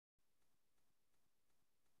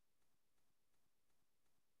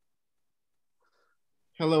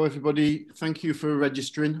Hello, everybody. Thank you for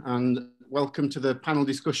registering and welcome to the panel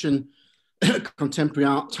discussion, Contemporary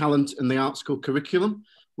Art, Talent and the Art School Curriculum,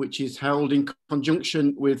 which is held in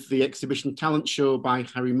conjunction with the exhibition Talent Show by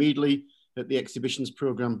Harry Meadley at the exhibitions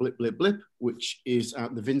programme Blip Blip Blip, which is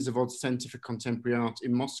at the Vinzavod Centre for Contemporary Art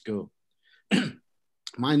in Moscow.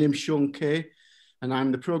 My name's Sean Kay, and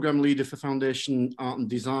I'm the programme leader for Foundation Art and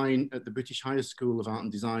Design at the British Higher School of Art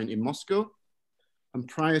and Design in Moscow. And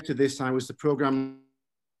prior to this, I was the programme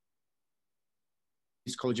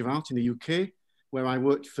College of Art in the UK, where I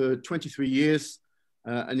worked for 23 years.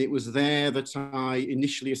 And it was there that I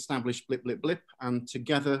initially established Blip Blip Blip. And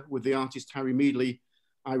together with the artist Harry Meadley,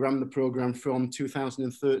 I ran the programme from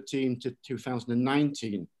 2013 to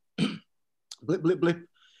 2019. Blip Blip Blip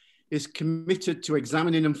is committed to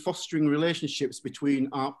examining and fostering relationships between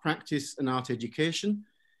art practice and art education.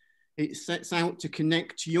 It sets out to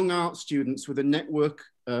connect young art students with a network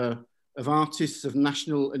of artists of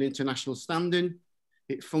national and international standing.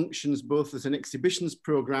 It functions both as an exhibitions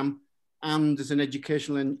programme and as an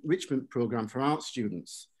educational enrichment programme for art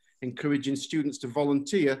students, encouraging students to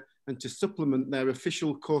volunteer and to supplement their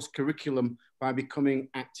official course curriculum by becoming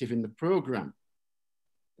active in the programme.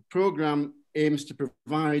 The programme aims to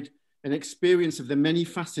provide an experience of the many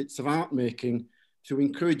facets of art making through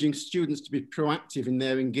encouraging students to be proactive in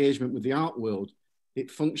their engagement with the art world.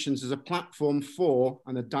 It functions as a platform for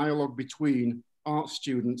and a dialogue between art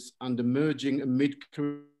students and emerging and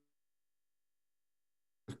mid-career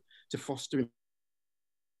to foster.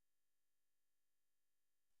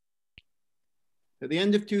 At the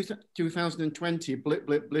end of 2020, Blip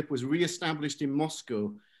Blip Blip was re-established in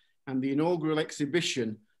Moscow, and the inaugural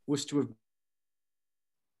exhibition was to have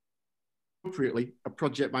appropriately a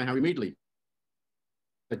project by Harry Meadley.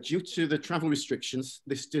 But due to the travel restrictions,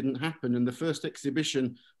 this didn't happen, and the first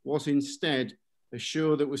exhibition was instead a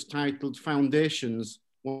show that was titled Foundations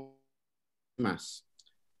Mass.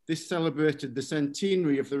 This celebrated the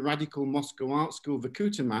centenary of the radical Moscow art school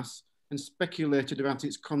Vykuta Mass and speculated about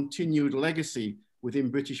its continued legacy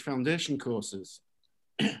within British foundation courses.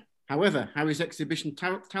 However, Harry's exhibition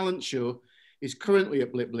Talent Show is currently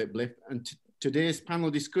at Blip Blip Blip, and today's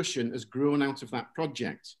panel discussion has grown out of that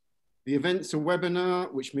project. The event's a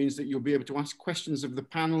webinar, which means that you'll be able to ask questions of the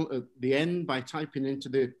panel at the end by typing into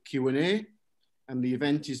the Q&A. And the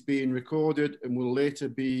event is being recorded and will later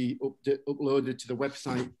be uploaded to the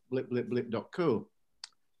website blipblipblip.co.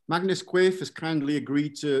 Magnus Quaife has kindly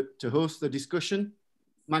agreed to host the discussion.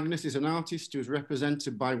 Magnus is an artist who is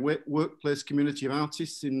represented by Workplace Community of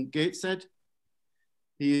Artists in Gateshead.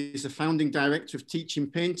 He is a founding director of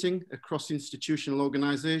Teaching Painting, a cross-institutional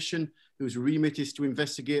organisation whose remit is to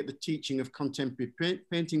investigate the teaching of contemporary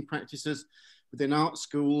painting practices within art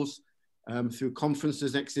schools, through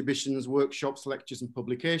conferences, exhibitions, workshops, lectures and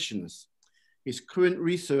publications. His current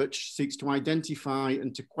research seeks to identify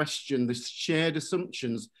and to question the shared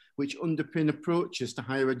assumptions which underpin approaches to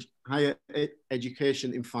higher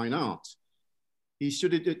education in fine art. He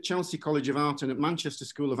studied at Chelsea College of Art and at Manchester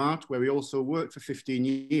School of Art, where he also worked for 15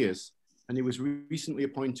 years. And he was recently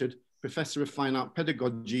appointed Professor of Fine Art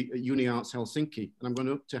Pedagogy at Uni Arts Helsinki. And I'm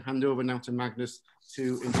going to hand over now to Magnus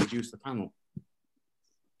to introduce the panel.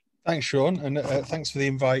 Thanks, Sean, and thanks for the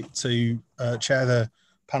invite to chair the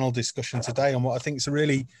panel discussion today on what I think is a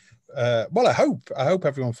really, well, I hope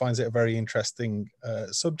everyone finds it a very interesting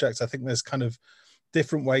subject. I think there's kind of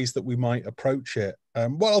different ways that we might approach it.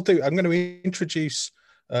 What I'll do, I'm going to introduce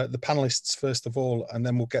the panelists first of all, and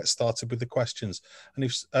then we'll get started with the questions. And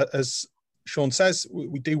if, as Sean says,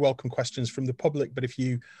 we do welcome questions from the public, but if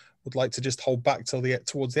you would like to just hold back till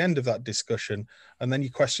towards the end of that discussion, and then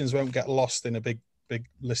your questions won't get lost in a big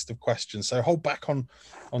list of questions. So hold back on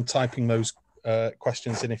typing those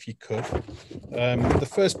questions in if you could. The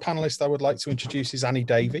first panelist I would like to introduce is Annie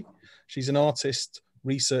Davey. She's an artist,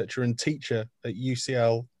 researcher and teacher at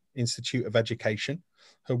UCL Institute of Education.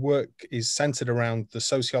 Her work is centered around the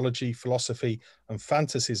sociology, philosophy and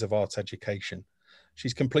fantasies of art education.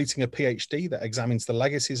 She's completing a PhD that examines the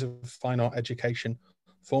legacies of fine art education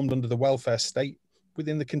formed under the welfare state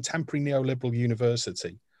within the contemporary neoliberal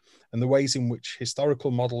university, and the ways in which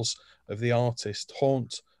historical models of the artist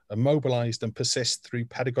haunt, are mobilized and persist through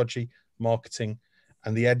pedagogy, marketing,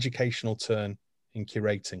 and the educational turn in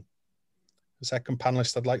curating. The second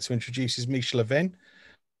panelist I'd like to introduce is Misha Levin,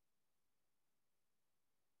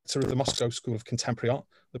 of the Moscow School of Contemporary Art,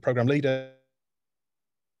 the program leader,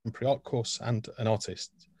 contemporary art course, and an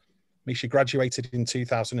artist. Misha graduated in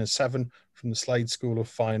 2007 from the Slade School of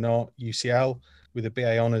Fine Art, UCL, with a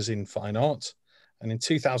BA Honours in Fine Art, and in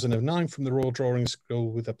 2009 from the Royal Drawing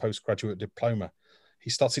School with a postgraduate diploma.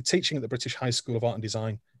 He started teaching at the British High School of Art and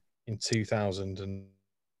Design in 2000.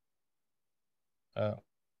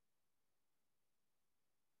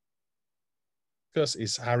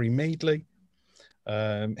 Is Harry Meadley.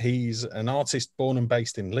 He's an artist born and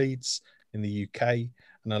based in Leeds in the UK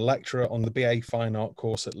and a lecturer on the BA Fine Art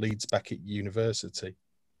course at Leeds Beckett University.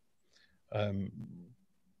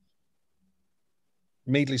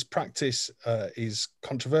 Meadley's practice is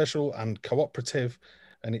controversial and cooperative,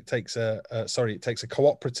 and it takes a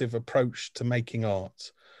cooperative approach to making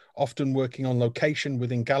art, often working on location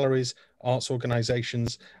within galleries, arts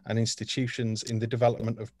organisations and institutions in the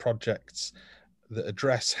development of projects that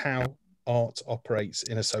address how art operates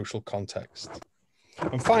in a social context.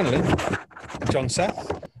 And finally, John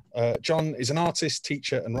Seth. John is an artist,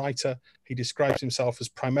 teacher and writer. He describes himself as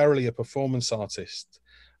primarily a performance artist.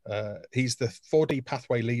 He's the 4D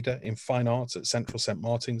pathway leader in fine art at Central St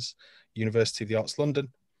Martin's, University of the Arts London.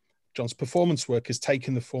 John's performance work has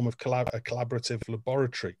taken the form of a collaborative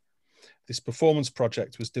laboratory. This performance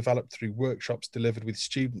project was developed through workshops delivered with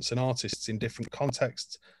students and artists in different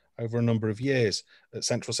contexts over a number of years at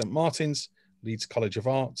Central St Martin's, Leeds College of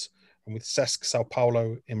Art, and with SESC Sao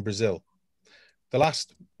Paulo in Brazil. The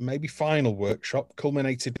last, maybe final workshop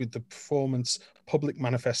culminated with the performance public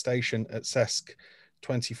manifestation at SESC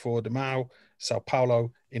 24 de Maio, Sao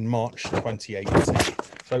Paulo in March 2018.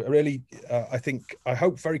 So really, I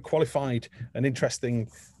hope very qualified and interesting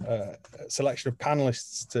selection of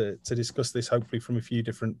panelists to discuss this, hopefully from a few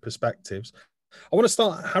different perspectives. I want to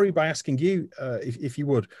start, Harry, by asking you, if you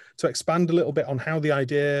would, to expand a little bit on how the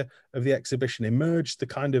idea of the exhibition emerged, the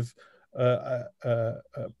kind of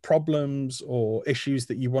problems or issues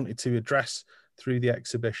that you wanted to address through the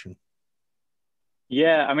exhibition.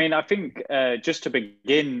 Yeah, I mean, I think just to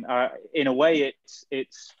begin, in a way,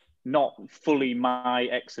 it's not fully my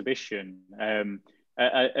exhibition.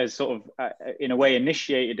 As sort of, in a way,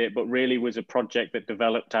 initiated it, but really was a project that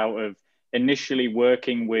developed out of initially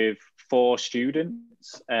working with 4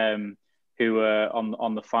 students who were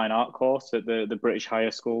on the fine art course at the British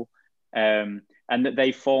Higher School, and that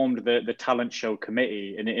they formed the talent show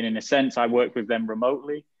committee. And in a sense, I worked with them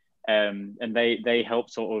remotely, and they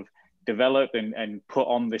helped sort of develop and put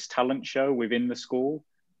on this talent show within the school.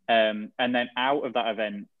 And then out of that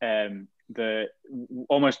event, the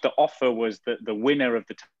offer was that the winner of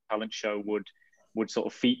the talent show would sort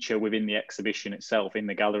of feature within the exhibition itself in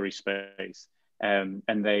the gallery space. And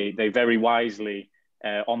they very wisely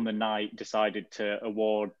on the night decided to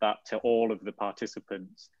award that to all of the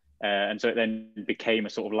participants. And so it then became a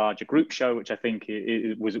sort of larger group show, which I think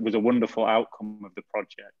it was a wonderful outcome of the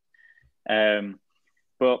project.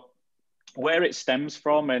 But where it stems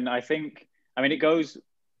from, and I mean, it goes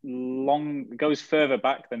further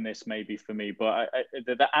back than this maybe for me, but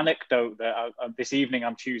the anecdote that this evening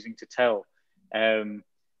I'm choosing to tell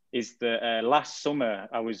is that last summer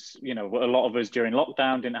I was, a lot of us during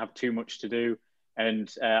lockdown didn't have too much to do, and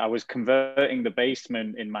I was converting the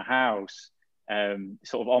basement in my house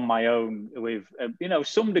sort of on my own with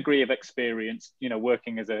some degree of experience,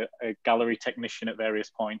 working as a gallery technician at various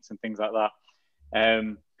points and things like that.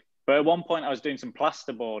 But at one point I was doing some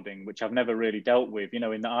plasterboarding, which I've never really dealt with.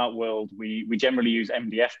 In the art world, we generally use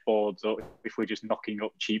MDF boards, or if we're just knocking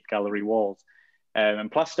up cheap gallery walls.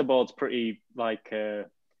 And plasterboard's pretty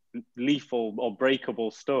lethal or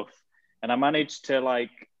breakable stuff. And I managed to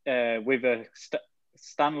with a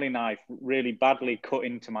Stanley knife really badly cut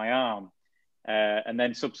into my arm, and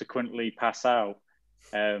then subsequently pass out.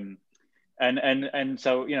 And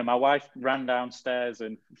so, my wife ran downstairs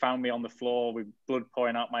and found me on the floor with blood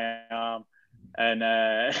pouring out my arm. And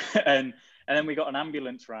then we got an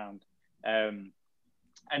ambulance round. And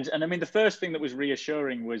I mean, the first thing that was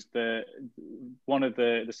reassuring was one of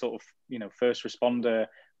the sort of, first responder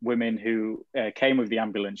women who came with the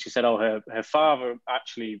ambulance. She said, her father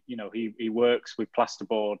actually, he works with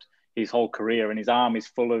plasterboard his whole career and his arm is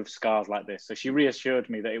full of scars like this. So she reassured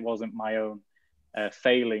me that it wasn't my own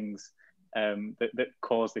failings that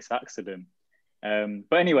caused this accident.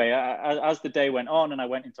 But anyway, as the day went on and I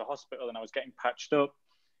went into hospital and I was getting patched up,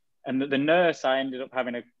 and the nurse I ended up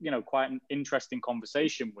having a quite an interesting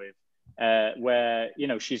conversation with, where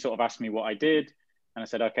she sort of asked me what I did, and I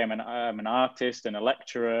said, okay, I'm an artist and a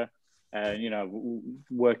lecturer,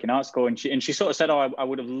 work in art school, and she sort of said, I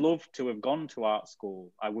would have loved to have gone to art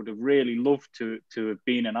school. I would have really loved to have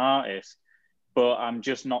been an artist, but I'm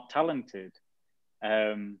just not talented.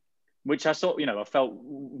 Which I sort I felt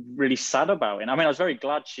really sad about. And I mean, I was very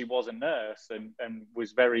glad she was a nurse and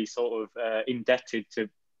was very sort of indebted to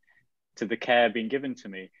the care being given to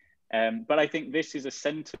me. But I think this is a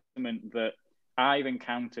sentiment that I've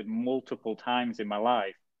encountered multiple times in my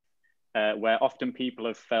life, where often people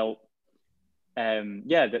have felt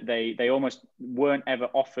yeah, that they almost weren't ever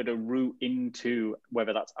offered a route into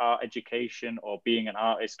whether that's art education or being an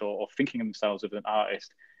artist or thinking of themselves as an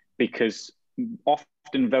artist, because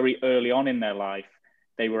often very early on in their life,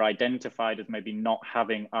 they were identified as maybe not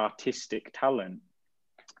having artistic talent.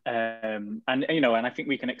 And I think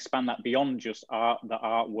we can expand that beyond just the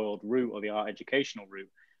art world route or the art educational route.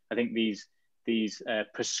 I think these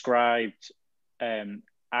prescribed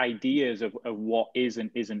ideas of what is and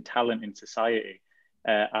isn't talent in society,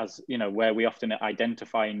 as where we often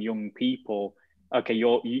identify in young people, okay,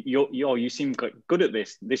 you seem good at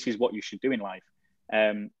this. This is what you should do in life.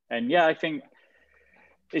 And yeah, I think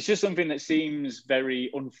it's just something that seems very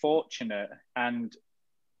unfortunate, and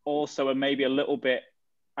also maybe a little bit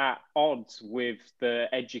at odds with the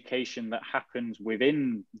education that happens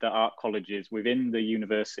within the art colleges, within the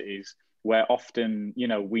universities, where often,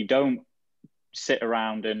 we don't sit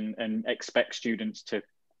around and expect students to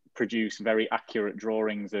produce very accurate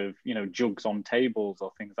drawings of, jugs on tables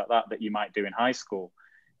or things like that you might do in high school.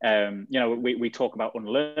 We talk about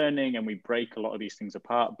unlearning and we break a lot of these things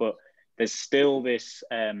apart, but there's still this,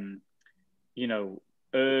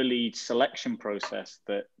 early selection process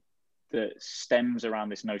that stems around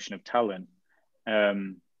this notion of talent.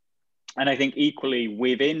 And I think equally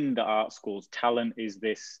within the art schools, talent is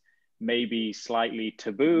this maybe slightly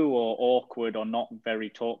taboo or awkward or not very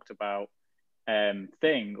talked about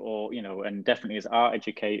thing, or, and definitely as art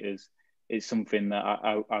educators, is something that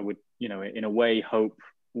I would, in a way hope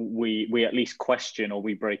we at least question or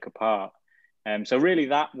we break apart. So really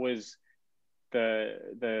that was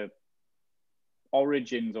the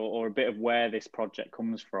origins or a bit of where this project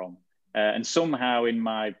comes from. And somehow in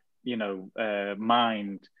my,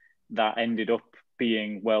 mind, that ended up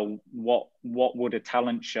being, well, what would a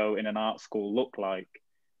talent show in an art school look like?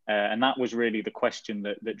 And that was really the question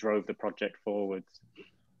that drove the project forwards.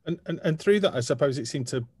 And through that, I suppose it seemed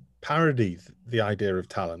to parody the idea of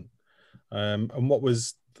talent. And what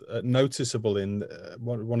was noticeable in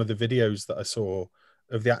one of the videos that I saw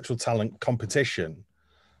of the actual talent competition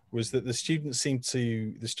was that the students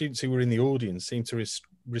who were in the audience seemed to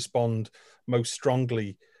respond most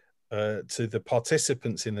strongly to the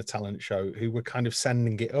participants in the talent show who were kind of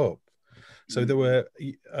sending it up. So there were,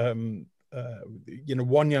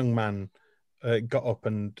 one young man got up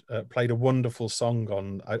and played a wonderful song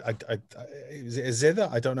on, is it a zither?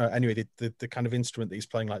 I don't know. Anyway, the kind of instrument that he's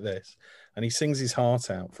playing like this, and he sings his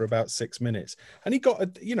heart out for about 6 minutes, and he got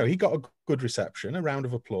a good reception, a round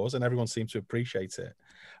of applause, and everyone seemed to appreciate it.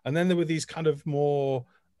 And then there were these kind of more,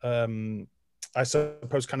 I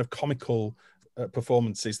suppose, kind of comical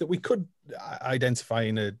performances that we could identify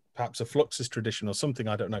in perhaps a Fluxus tradition or something,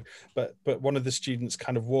 I don't know. But one of the students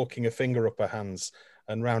kind of walking a finger up her hands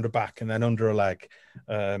and round her back and then under her leg.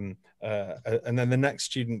 And then the next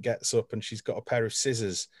student gets up and she's got a pair of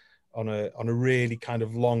scissors on a really kind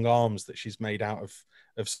of long arms that she's made out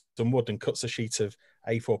of some wood and cuts a sheet of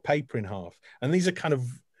A4 paper in half. And these are kind of,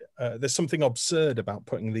 there's something absurd about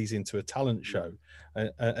putting these into a talent show.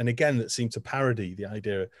 And again, that seemed to parody the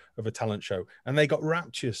idea of a talent show. And they got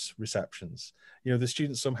rapturous receptions. The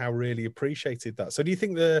students somehow really appreciated that. So do you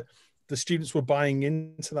think the students were buying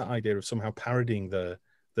into that idea of somehow parodying the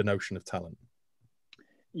notion of talent?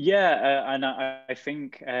 Yeah, and I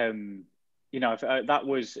think, that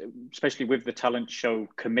was, especially with the talent show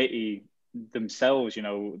committee themselves,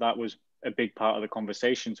 that was a big part of the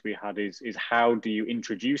conversations we had is how do you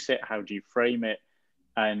introduce it? How do you frame it?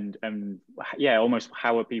 And yeah, almost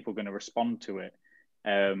how are people going to respond to it?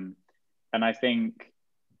 And I think,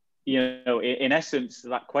 in essence,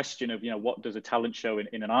 that question of, what does a talent show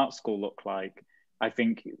in an art school look like? I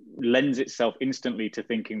think lends itself instantly to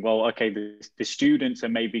thinking, well, okay, the students are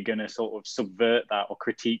maybe going to sort of subvert that or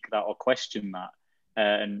critique that or question that.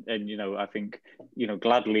 And I think,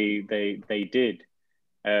 gladly they did.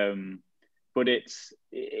 But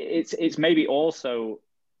it's maybe also,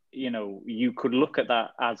 you could look at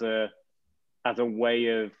that as a way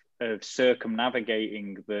of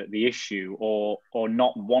circumnavigating the issue or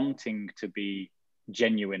not wanting to be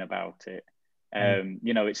genuine about it.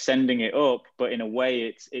 It's sending it up, but in a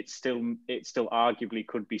way it still arguably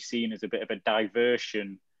could be seen as a bit of a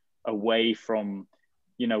diversion away from,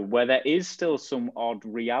 where there is still some odd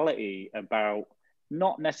reality about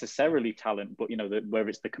not necessarily talent, but whether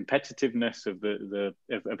it's the competitiveness of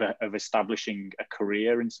establishing a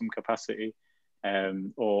career in some capacity,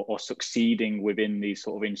 or succeeding within these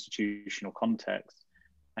sort of institutional contexts.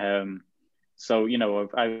 So in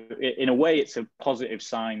a way, it's a positive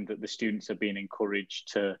sign that the students are being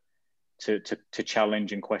encouraged to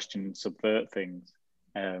challenge and question and subvert things,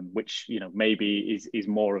 which maybe is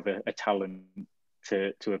more of a talent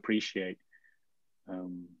to appreciate.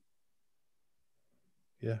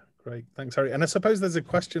 Yeah, great. Thanks, Harry. And I suppose there's a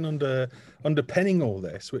question underpinning all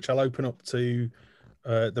this, which I'll open up to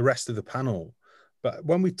the rest of the panel. But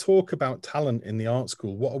when we talk about talent in the art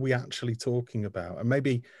school, what are we actually talking about? And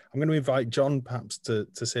maybe I'm going to invite John perhaps to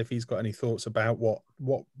see if he's got any thoughts about what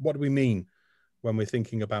do we mean when we're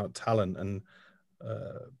thinking about talent, and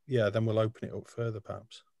yeah, then we'll open it up further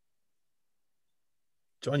perhaps.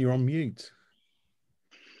 John, you're on mute.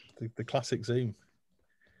 The classic Zoom.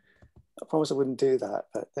 I promise I wouldn't do that,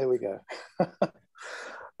 but there we go.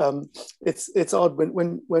 It's odd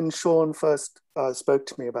when Sean first spoke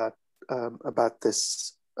to me about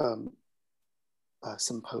this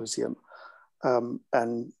symposium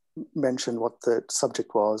and mentioned what the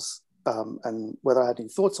subject was and whether I had any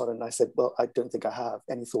thoughts on it. And I said, well, I don't think I have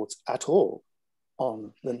any thoughts at all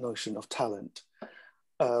on the notion of talent,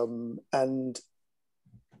 and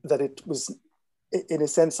that it was, in a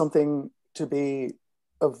sense, something to be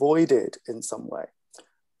avoided in some way,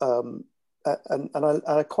 and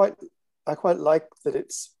I quite like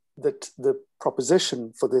that the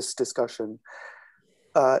proposition for this discussion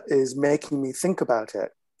is making me think about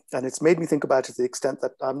it, and it's made me think about it to the extent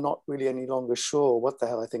that I'm not really any longer sure what the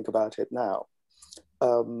hell I think about it now,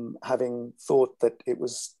 having thought that it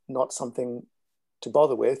was not something to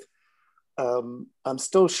bother with. I'm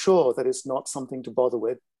still sure that it's not something to bother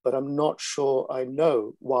with, but I'm not sure I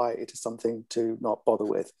know why it is something to not bother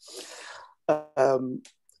with.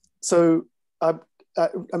 So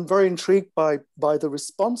I'm very intrigued by the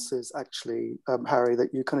responses, actually, Harry,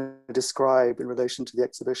 that you kind of describe in relation to the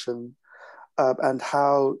exhibition, and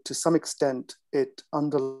how, to some extent, it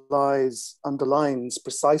underlines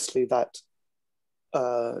precisely that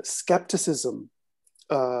skepticism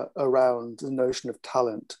around the notion of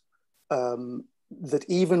talent. That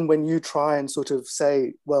even when you try and sort of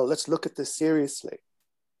say, well, let's look at this seriously,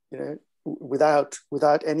 you know, without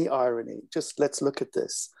any irony, just let's look at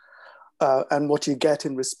this. And what you get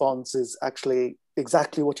in response is actually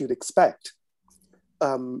exactly what you'd expect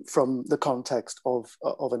from the context of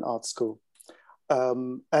an art school.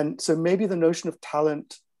 And so maybe the notion of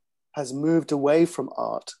talent has moved away from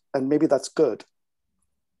art, and maybe that's good,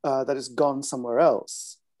 that it's gone somewhere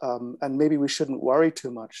else. And maybe we shouldn't worry too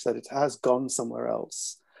much that it has gone somewhere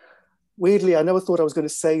else. Weirdly, I never thought I was going to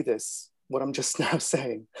say this, what I'm just now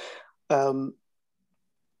saying, that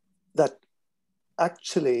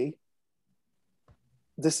actually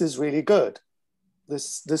this is really good.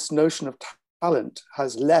 This notion of talent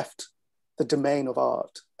has left the domain of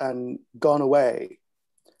art and gone away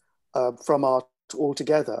from art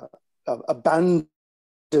altogether, abandoned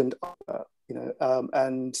art.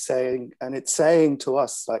 And it's saying to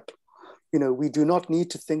us, like, you know, we do not need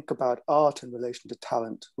to think about art in relation to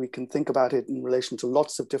talent. We can think about it in relation to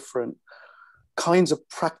lots of different kinds of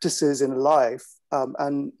practices in life.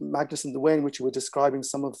 And Magnus, in the way in which you were describing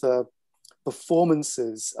some of the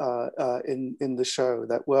performances in the show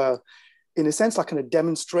that were, in a sense, like kind of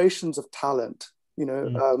demonstrations of talent, you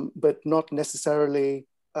know, but not necessarily,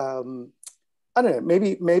 I don't know,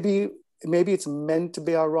 maybe it's meant to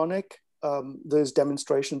be ironic, those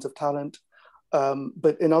demonstrations of talent,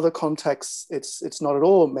 but in other contexts, it's not at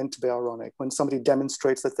all meant to be ironic. When somebody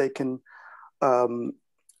demonstrates that they can,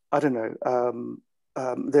 I don't know,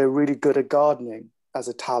 they're really good at gardening as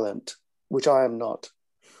a talent, which I am not,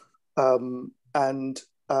 and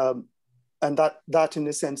that in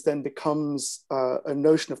a sense then becomes a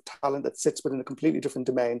notion of talent that sits within a completely different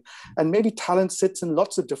domain, and maybe talent sits in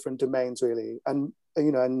lots of different domains, really, and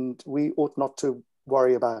you know, and we ought not to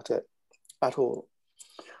worry about it at all.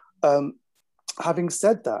 Having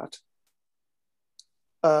said that,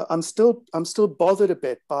 I'm still bothered a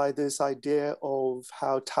bit by this idea of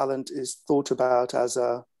how talent is thought about as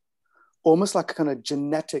almost like a kind of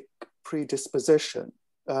genetic predisposition.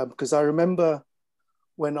 Because I remember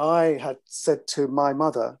when I had said to my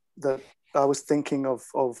mother that I was thinking of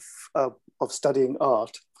studying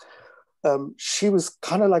art, she was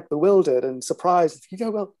kind of like bewildered and surprised. You go,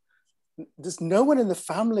 well, there's no one in the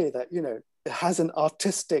family that, you know, has an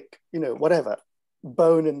artistic, you know, whatever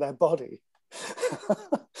bone in their body.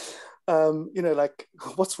 You know, like,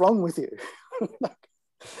 what's wrong with you?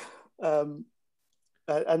 And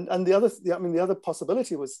the other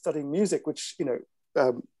possibility was studying music, which, you know,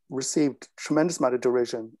 received tremendous amount of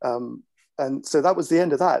derision. And so that was the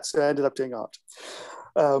end of that. So I ended up doing art.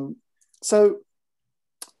 So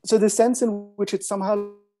the sense in which it's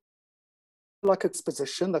somehow like a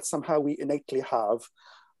disposition that somehow we innately have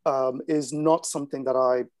is not something that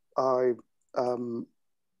I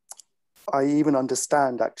even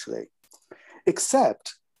understand, actually,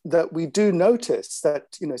 except that we do notice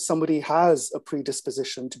that, you know, somebody has a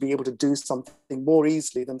predisposition to be able to do something more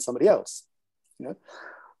easily than somebody else, you know.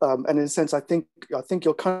 And in a sense, I think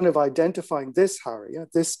you're kind of identifying this, Harry,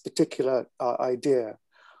 this particular idea,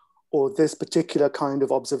 or this particular kind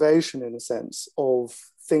of observation, in a sense, of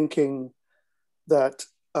thinking that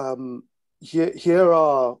here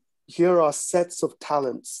are sets of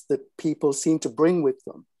talents that people seem to bring with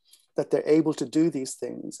them, that they're able to do these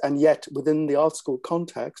things, and yet within the art school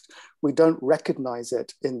context, we don't recognize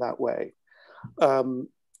it in that way.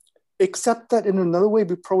 Except that in another way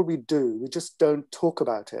we probably do, we just don't talk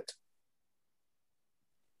about it.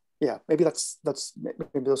 Yeah, maybe that's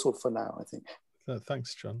all for now, I think.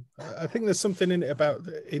 Thanks, John. I think there's something in it about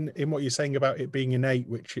in what you're saying about it being innate,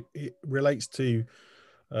 which it relates to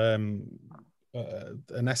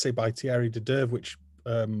an essay by Thierry de Derve, which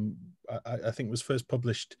I think was first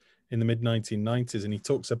published in the mid-1990s, and he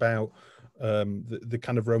talks about the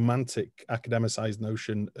kind of romantic academicized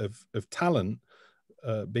notion of talent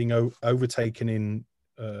being overtaken in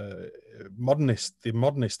the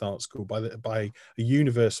modernist art school by a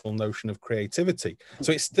universal notion of creativity.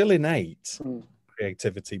 So it's still innate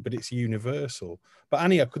creativity, but it's universal. But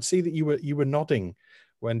Annie, I could see that you were nodding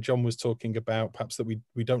when John was talking about perhaps that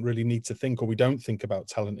we don't really need to think, or we don't think about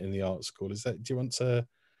talent in the art school. Do you want to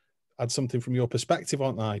add something from your perspective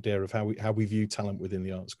on the idea of how we view talent within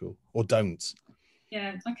the art school, or don't?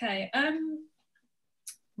 Yeah, okay.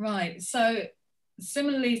 Right, so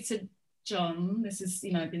similarly to John, this has,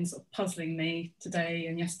 you know, been sort of puzzling me today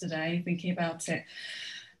and yesterday, thinking about it.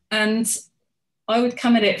 And I would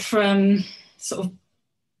come at it from sort of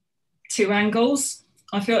two angles.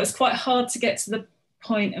 I feel it's quite hard to get to the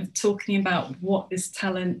point of talking about what this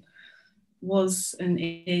talent was and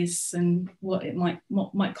is, and what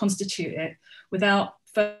might constitute it, without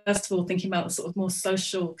first of all thinking about the sort of more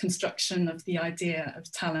social construction of the idea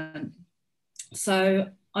of talent. So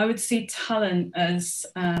I would see talent as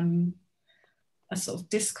a sort of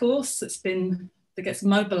discourse that gets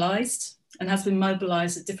mobilized and has been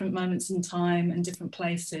mobilized at different moments in time and different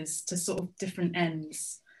places to sort of different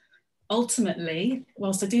ends. Ultimately,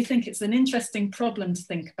 whilst I do think it's an interesting problem to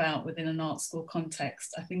think about within an art school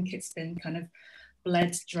context, I think it's been kind of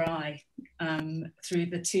bled dry through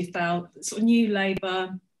the 2000 sort of new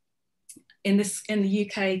Labour in the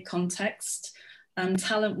UK context.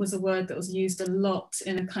 Talent was a word that was used a lot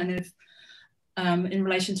in a kind of in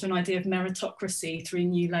relation to an idea of meritocracy through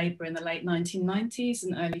New Labour in the late 1990s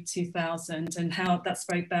and early 2000, and how that's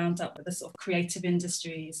very bound up with the sort of creative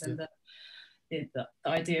industries and the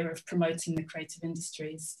idea of promoting the creative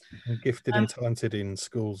industries. And gifted and talented in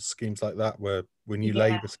schools, schemes like that were New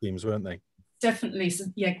Labour schemes, weren't they? Definitely. So,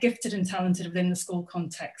 yeah, gifted and talented within the school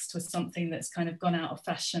context was something that's kind of gone out of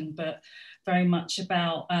fashion, but very much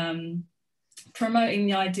about promoting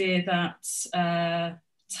the idea that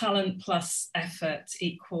talent plus effort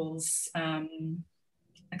equals a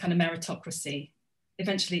kind of meritocracy,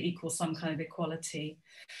 eventually equals some kind of equality.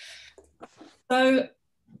 So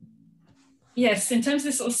yes, in terms of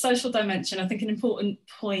this sort of social dimension, I think an important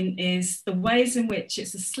point is the ways in which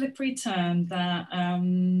it's a slippery term that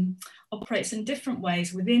operates in different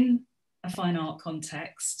ways within a fine art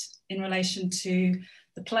context in relation to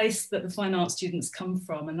the place that the fine art students come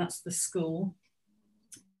from, and that's the school,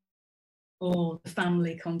 or the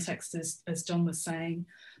family context, as John was saying,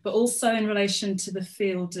 but also in relation to the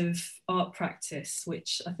field of art practice,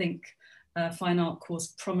 which I think fine art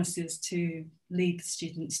course promises to lead the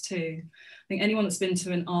students to. I think anyone that's been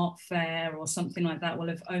to an art fair or something like that will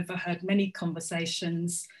have overheard many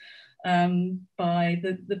conversations by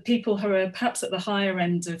the people who are perhaps at the higher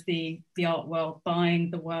end of the art world, buying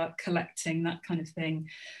the work, collecting, that kind of thing.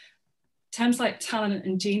 Terms like talent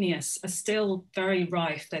and genius are still very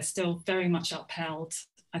rife. They're still very much upheld,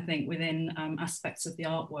 I think, within aspects of the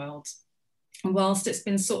art world. And whilst it's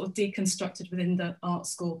been sort of deconstructed within the art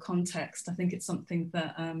school context, I think it's something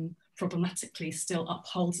that problematically still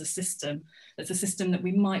upholds a system. It's a system that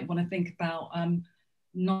we might want to think about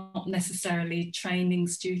not necessarily training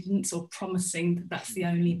students or promising that that's the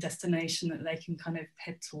only destination that they can kind of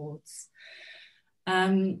head towards.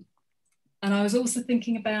 And I was also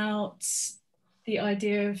thinking about the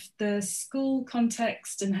idea of the school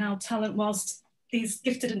context and how talent, whilst these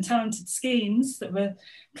gifted and talented schemes that were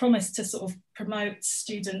promised to sort of promote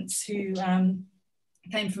students who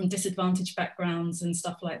came from disadvantaged backgrounds and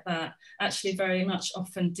stuff like that, actually very much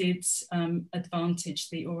often did advantage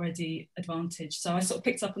the already advantaged. So I sort of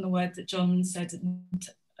picked up on the word that John said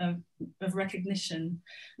of recognition.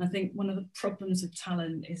 And I think one of the problems with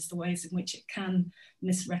talent is the ways in which it can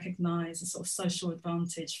misrecognize a sort of social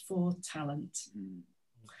advantage for talent.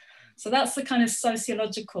 So that's the kind of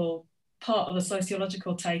sociological part of the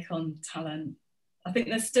sociological take on talent. I think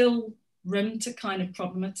there's still room to kind of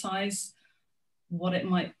problematize what it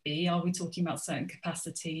might be. Are we talking about certain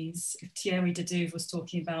capacities? If Thierry de Duve was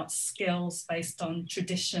talking about skills based on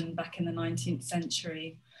tradition back in the 19th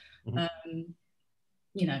century,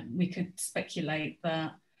 you know, we could speculate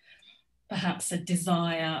that perhaps a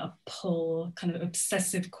desire, a pull, kind of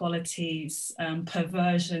obsessive qualities,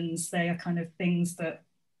 perversions, they are kind of things that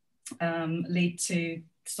lead to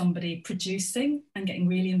somebody producing and getting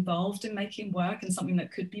really involved in making work, and something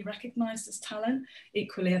that could be recognized as talent.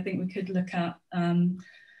 Equally, I think we could look at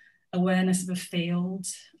awareness of a field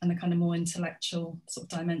and a kind of more intellectual sort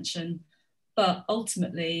of dimension. But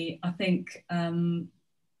ultimately, I think I'm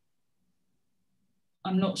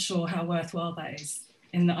not sure how worthwhile that is.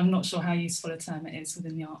 I'm not sure how useful a term it is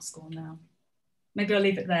within the art school now. Maybe I'll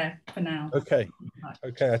leave it there for now. Okay.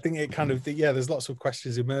 I think it kind of, yeah, there's lots of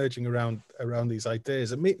questions emerging around these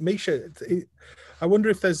ideas. And Misha, I wonder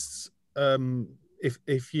if there's,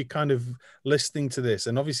 if you're kind of listening to this,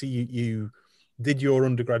 and obviously you did your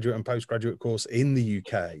undergraduate and postgraduate course in the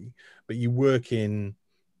UK, but you work in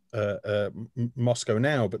Moscow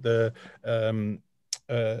now, but the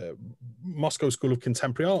Moscow School of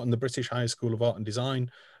Contemporary Art and the British Higher School of Art and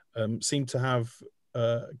Design seem to have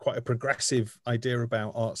quite a progressive idea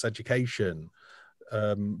about arts education,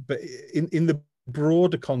 but in the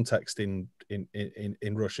broader context in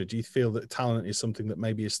Russia, do you feel that talent is something that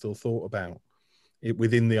maybe is still thought about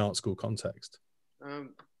within the art school context?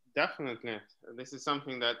 Definitely, this is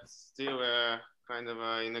something that's still kind of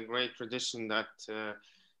in a great tradition that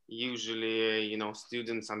usually you know,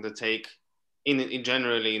 students undertake in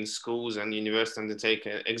generally in schools and universities undertake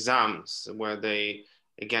exams where they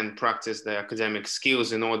again practice their academic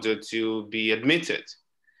skills in order to be admitted.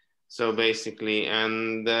 So basically,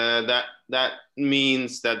 and that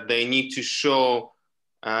means that they need to show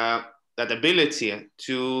that ability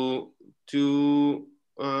to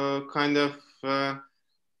kind of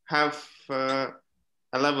have a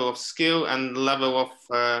level of skill and level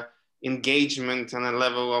of engagement and a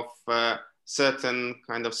level of certain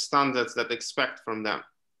kind of standards that expect from them.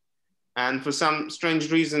 And for some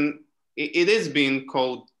strange reason, it is being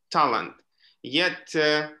called talent. Yet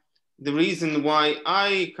the reason why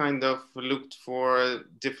I kind of looked for a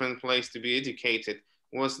different place to be educated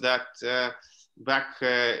was that back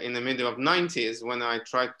in the middle of 90s, when I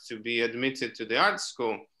tried to be admitted to the art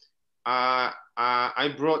school,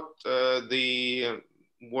 I brought the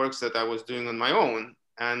works that I was doing on my own,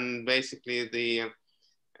 and basically the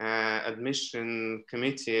admission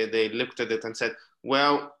committee, they looked at it and said,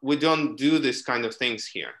 well, we don't do this kind of things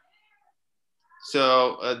here.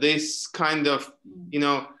 So this kind of, you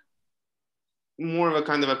know, more of a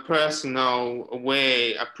kind of a personal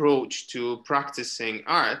way approach to practicing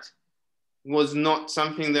art was not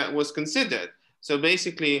something that was considered. So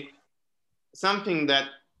basically something that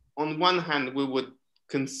on one hand we would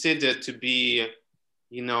consider to be,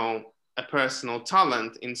 you know, a personal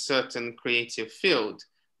talent in certain creative field,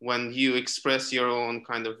 when you express your own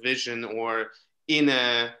kind of vision or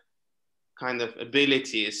inner kind of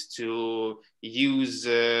abilities to use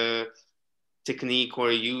technique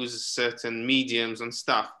or use certain mediums and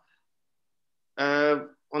stuff. On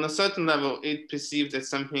a certain level, it perceived as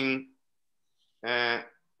something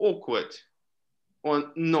awkward,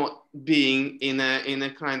 or not being in a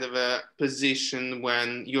kind of a position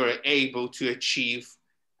when you're able to achieve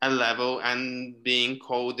a level and being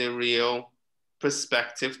called a real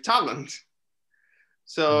prospective talent.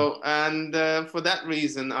 So, and for that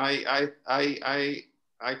reason, I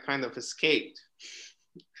kind of escaped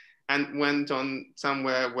and went on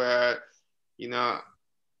somewhere where, you know,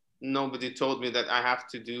 nobody told me that I have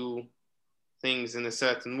to do things in a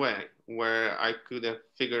certain way, where I could have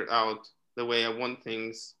figured out the way I want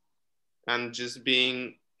things and just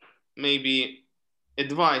being maybe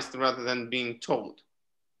advised rather than being told.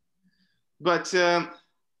 But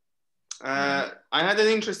I had an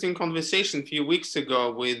interesting conversation a few weeks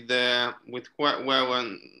ago with quite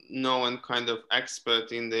well-known kind of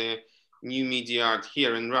expert in the new media art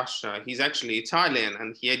here in Russia. He's actually Italian,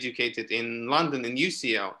 and he educated in London in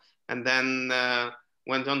UCL, and then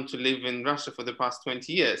went on to live in Russia for the past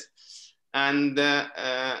 20 years. And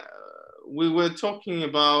we were talking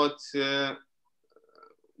about,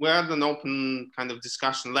 we had an open kind of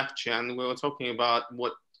discussion lecture, and we were talking about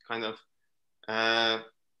what kind of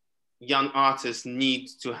young artists need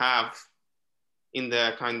to have in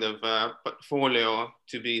their kind of portfolio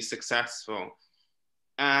to be successful.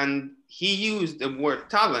 And he used the word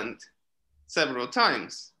talent several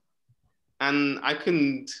times. And I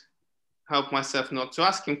couldn't help myself not to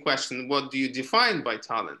ask him question, what do you define by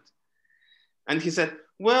talent? And he said,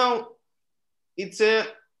 well, it's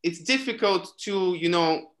difficult to, you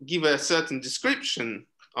know, give a certain description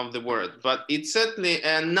of the word, but it's certainly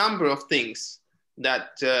a number of things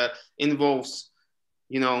that involves,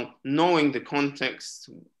 you know, knowing the context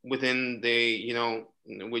within the, you know,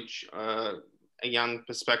 which a young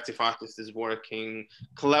perspective artist is working,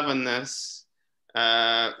 cleverness,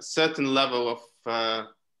 certain level of,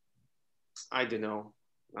 I don't know,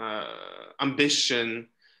 ambition.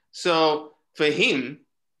 So for him,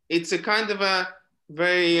 it's a kind of a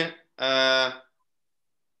very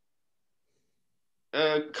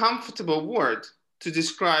comfortable word to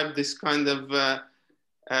describe this kind of,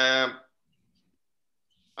 I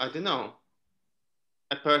don't know,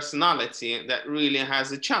 a personality that really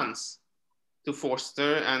has a chance to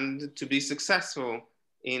foster and to be successful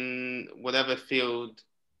in whatever field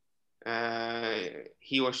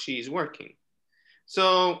he or she is working.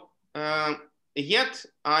 So yet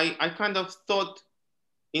I kind of thought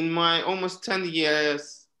in my almost 10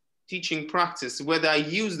 years teaching practice, whether I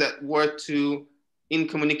use that word to in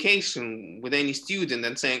communication with any student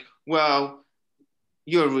and saying, well,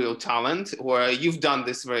 you're a real talent, or you've done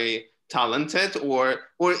this very talented, or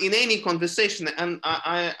in any conversation. And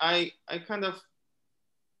I kind of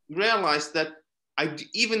realized that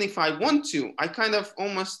even if I want to, I kind of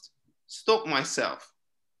almost stop myself.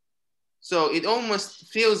 So it almost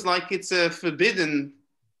feels like it's a forbidden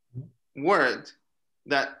word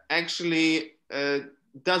that actually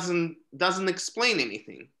doesn't explain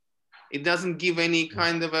anything. It doesn't give any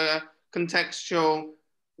kind of a contextual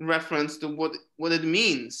reference to what it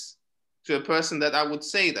means to a person that I would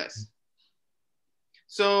say this.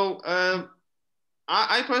 So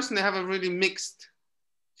I personally have a really mixed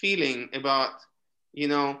feeling about, you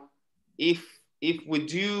know, if we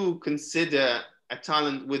do consider a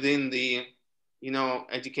talent within the, you know,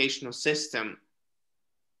 educational system,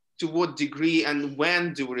 to what degree and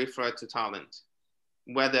when do we refer to talent?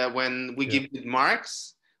 Whether when we give it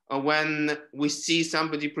marks, or when we see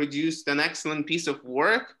somebody produce an excellent piece of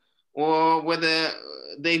work, or whether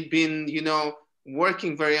they've been, you know,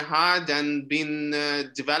 working very hard and been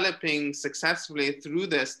developing successfully through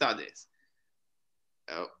their studies.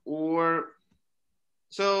 Or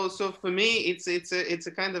so for me, it's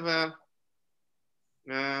a kind of a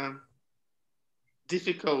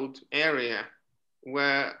difficult area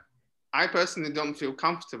where I personally don't feel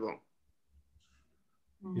comfortable.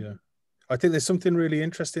 Yeah, I think there's something really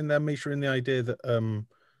interesting there, Misha, in the idea that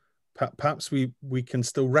perhaps we can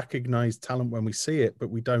still recognize talent when we see it, but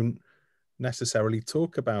we don't necessarily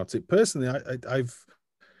talk about it. Personally, I've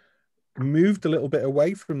moved a little bit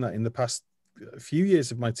away from that in the past few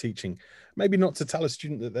years of my teaching. Maybe not to tell a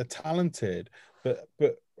student that they're talented, but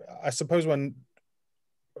I suppose when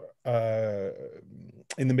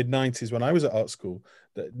in the mid-90s when I was at art school,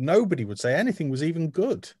 that nobody would say anything was even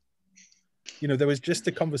good. You know, there was just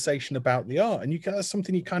a conversation about the art, and that's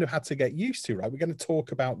something you kind of had to get used to, right? We're going to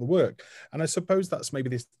talk about the work. And I suppose that's maybe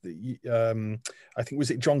this, I think,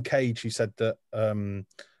 was it John Cage who said that,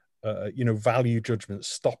 you know, value judgments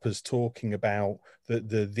stop us talking about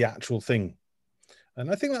the actual thing.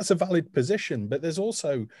 And I think that's a valid position, but there's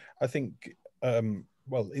also, I think,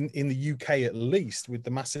 well, in the UK at least, with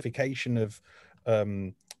the massification of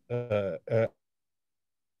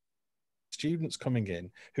students coming in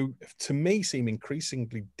who, to me, seem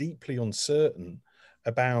increasingly deeply uncertain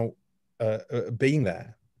about being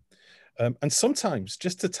there. And sometimes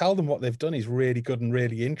just to tell them what they've done is really good and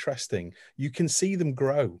really interesting. You can see them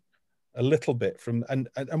grow a little bit from, and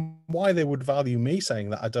why they would value me saying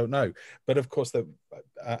that, I don't know. But of course,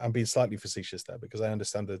 I'm being slightly facetious there because I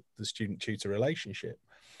understand the student-tutor relationship.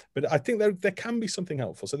 But I think there can be something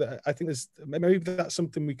helpful. So I think maybe that's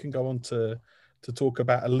something we can go on to talk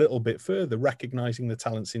about a little bit further, recognizing the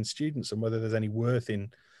talents in students and whether there's any worth in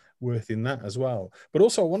that as well. But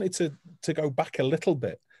also I wanted to go back a little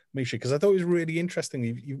bit, Misha, because I thought it was really interesting.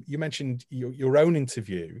 You mentioned your own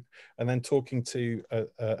interview and then talking to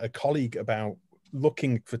a colleague about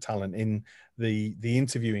looking for talent in the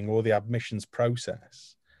interviewing or the admissions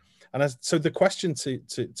process. And so the question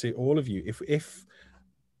to all of you, if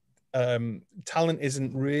talent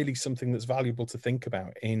isn't really something that's valuable to think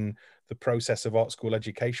about in the process of art school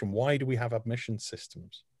education, why do we have admission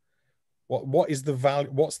systems? What is the value?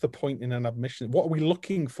 What's the point in an admission? What are we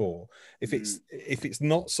looking for? If it's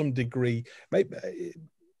not some degree, maybe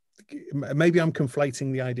I'm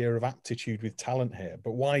conflating the idea of aptitude with talent here.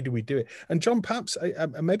 But why do we do it? And John, perhaps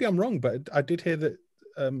maybe I'm wrong, but I did hear that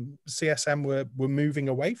CSM were moving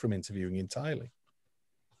away from interviewing entirely.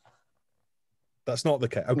 That's not the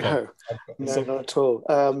case. Okay. No, not at all.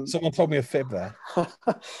 Someone told me a fib there.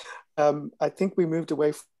 I think we moved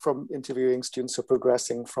away from interviewing students who are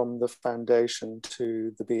progressing from the foundation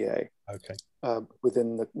to the BA. Okay.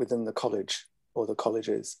 Within the college or the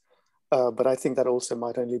colleges. But I think that also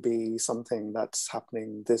might only be something that's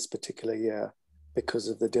happening this particular year because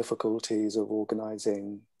of the difficulties of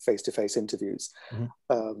organizing face-to-face interviews.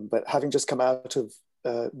 Mm-hmm. But having just come out of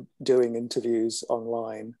doing interviews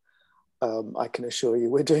online, I can assure you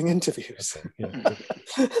we're doing interviews. Okay. Yeah.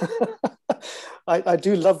 I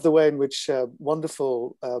do love the way in which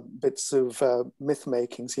wonderful bits of myth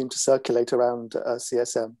making seem to circulate around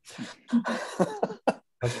CSM.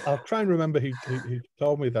 I'll try and remember who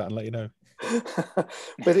told me that and let you know.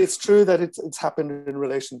 But it's true that it's happened in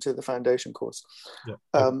relation to the foundation course. Yeah.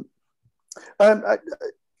 I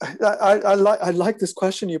like this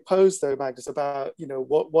question you posed though, Magnus, about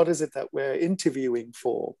what is it that we're interviewing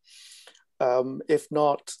for, if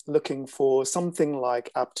not looking for something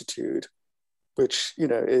like aptitude, which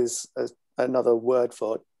is another word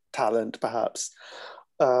for talent, perhaps.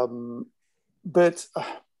 But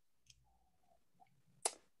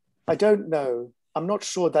I don't know. I'm not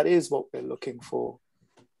sure that is what we're looking for.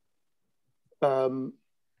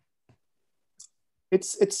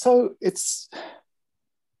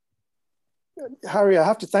 Harry, I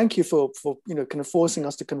have to thank you for kind of forcing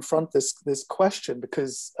us to confront this question,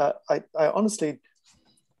 because I honestly,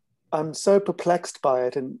 I'm so perplexed by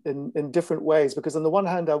it in different ways, because on the one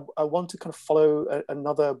hand, I want to kind of follow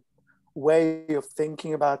another way of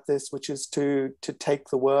thinking about this, which is to take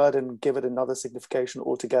the word and give it another signification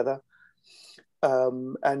altogether.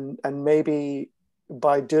 And maybe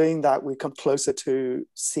by doing that, we come closer to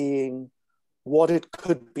seeing what it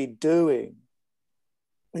could be doing,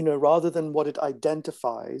 rather than what it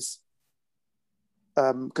identifies.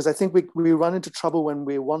 Because I think we run into trouble when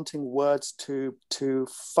we're wanting words to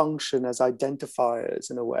function as identifiers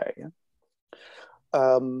in a way,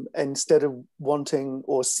 instead of wanting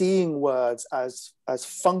or seeing words as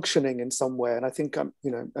functioning in some way. And I think I'm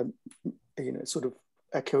sort of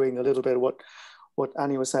echoing a little bit of what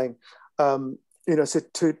Annie was saying. So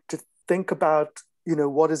to think about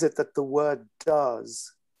what is it that the word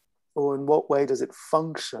does, or in what way does it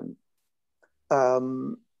function?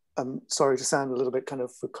 I'm sorry to sound a little bit kind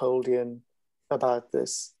of Foucauldian about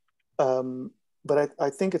this, but I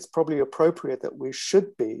think it's probably appropriate that we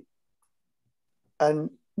should be.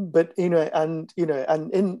 And in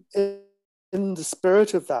the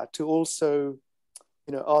spirit of that, to also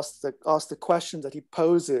ask the question that he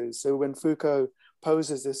poses. So when Foucault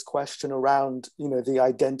poses this question around the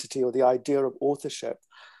identity or the idea of authorship,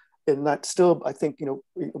 in that still, I think,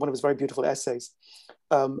 one of his very beautiful essays.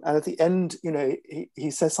 And at the end,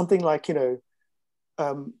 he says something like, and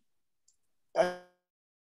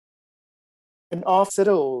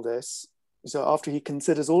after all this, so after he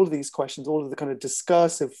considers all of these questions, all of the kind of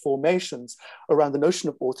discursive formations around the notion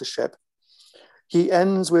of authorship, he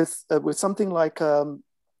ends with something like,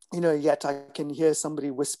 yet I can hear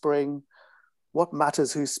somebody whispering, what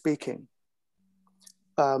matters who's speaking?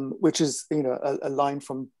 Which is a line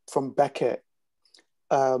from Beckett,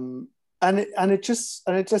 and it just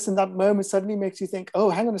in that moment suddenly makes you think,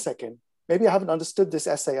 oh, hang on a second, maybe I haven't understood this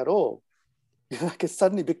essay at all. Like it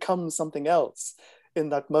suddenly becomes something else in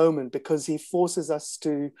that moment, because he forces us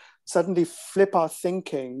to suddenly flip our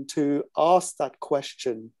thinking to ask that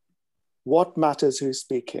question: what matters who's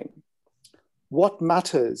speaking? What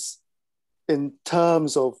matters in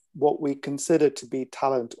terms of what we consider to be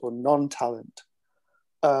talent or non-talent?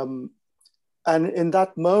 And in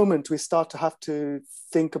that moment, we start to have to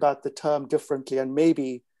think about the term differently, and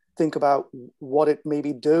maybe think about what it may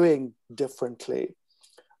be doing differently.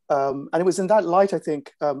 And it was in that light, I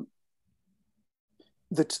think, that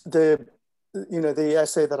the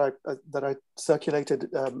essay that I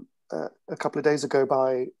circulated a couple of days ago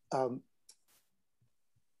by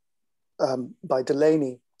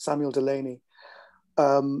Delaney, Samuel Delaney,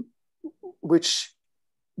 which.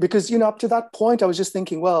 Because, up to that point, I was just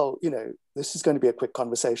thinking, well, this is going to be a quick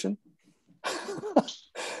conversation.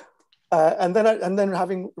 And then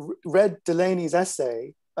having read Delaney's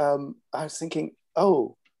essay, I was thinking,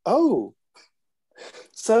 oh.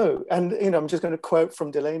 So, and, I'm just going to quote from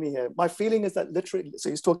Delaney here. My feeling is that literally, so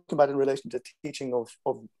he's talking about in relation to teaching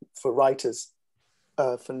for writers,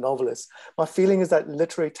 for novelists. My feeling is that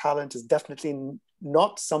literary talent is definitely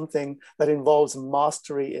not something that involves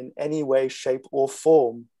mastery in any way, shape, or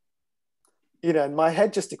form. And my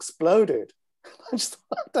head just exploded. I just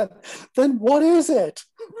thought, then what is it?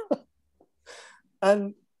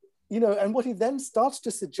 And what he then starts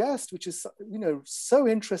to suggest, which is so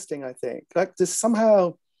interesting, I think, like this is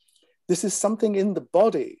something in the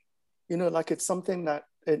body, like it's something that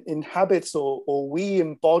inhabits or we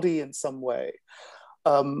embody in some way,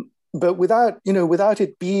 but without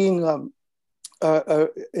it being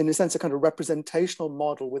in a sense a kind of representational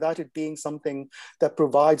model, without it being something that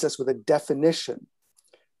provides us with a definition.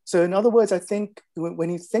 So in other words, I think when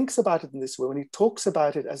he thinks about it in this way, when he talks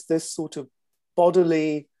about it as this sort of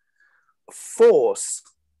bodily force,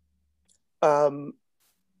 like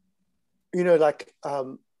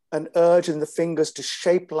an urge in the fingers to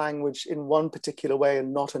shape language in one particular way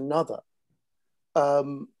and not another.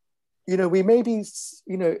 We may be,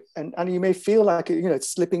 and you may feel like, it's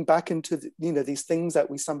slipping back into, these things that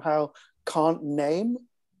we somehow can't name.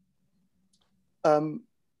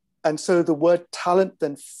 And so the word talent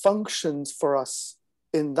then functions for us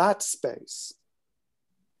in that space,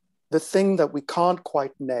 the thing that we can't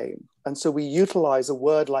quite name. And so we utilize a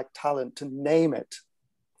word like talent to name it,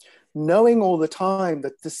 knowing all the time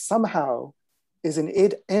that this somehow is an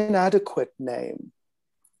inadequate name.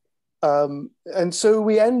 And so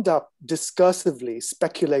we end up discursively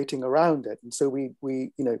speculating around it. And so we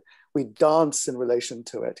dance in relation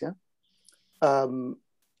to it, yeah?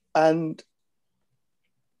 And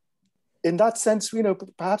in that sense,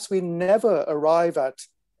 perhaps we never arrive at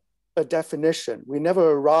a definition. We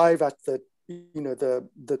never arrive at the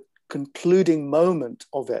concluding moment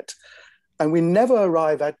of it. And we never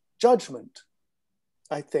arrive at judgment,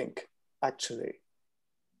 I think, actually.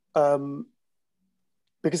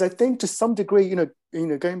 Because I think to some degree,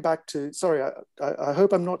 going back to, sorry, I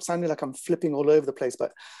hope I'm not sounding like I'm flipping all over the place,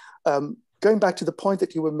 but going back to the point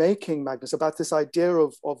that you were making, Magnus, about this idea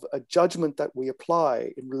of a judgment that we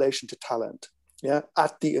apply in relation to talent, yeah,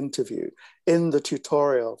 at the interview, in the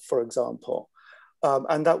tutorial, for example,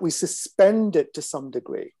 and that we suspend it to some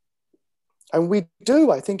degree. And we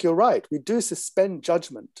do, I think you're right, we do suspend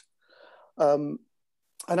judgment.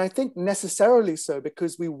 And I think necessarily so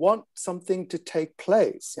because we want something to take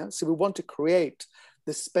place. Yeah? So we want to create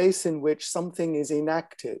the space in which something is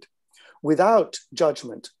enacted without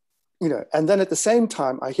judgment. And then at the same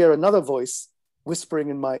time, I hear another voice whispering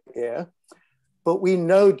in my ear, but we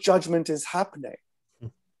know judgment is happening.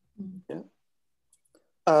 Yeah?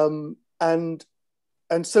 And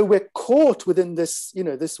so we're caught within this,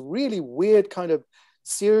 this really weird kind of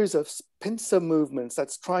series of pincer movements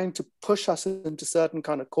that's trying to push us into certain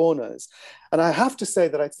kind of corners. And I have to say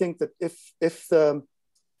that I think that if the,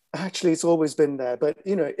 actually it's always been there, but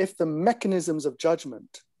if the mechanisms of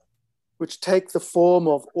judgment, which take the form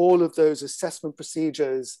of all of those assessment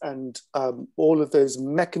procedures and all of those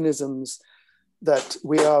mechanisms that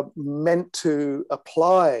we are meant to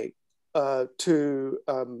apply to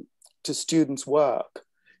students' work,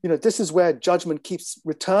 this is where judgment keeps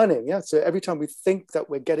returning. Yeah. So every time we think that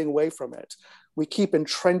we're getting away from it, we keep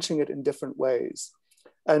entrenching it in different ways.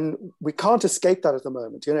 And we can't escape that at the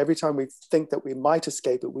moment. Every time we think that we might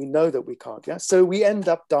escape it, we know that we can't. Yeah. So we end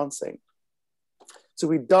up dancing. So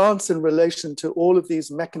we dance in relation to all of these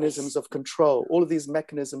mechanisms of control, all of these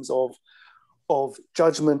mechanisms of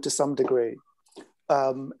judgment to some degree.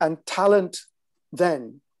 And talent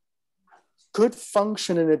then could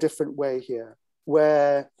function in a different way here,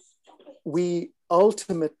 where we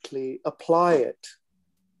ultimately apply it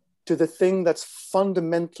to the thing that's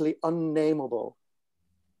fundamentally unnameable.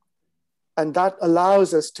 And that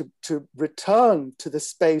allows us to return to the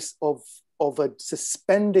space of a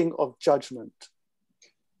suspending of judgment.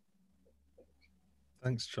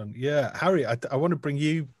 Thanks, John. Yeah, Harry, I want to bring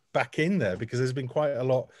you back in there because there's been quite a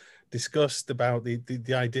lot discussed about the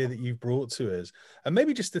idea that you've brought to us, and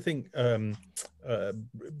maybe just to think,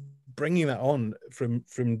 bringing that on from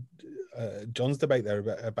John's debate there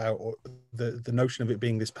about the notion of it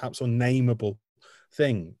being this perhaps unnameable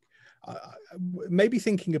thing. Maybe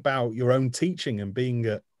thinking about your own teaching and being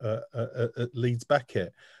at Leeds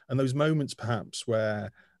Beckett, and those moments perhaps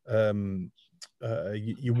where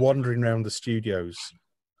you're wandering around the studios,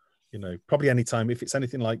 probably anytime, if it's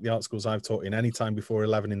anything like the art schools I've taught in, any time before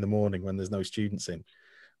 11 in the morning when there's no students in,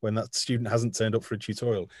 when that student hasn't turned up for a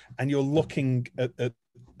tutorial, and you're looking at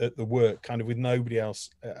the work kind of with nobody else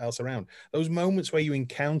around. Those moments where you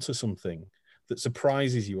encounter something that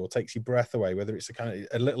surprises you or takes your breath away, whether it's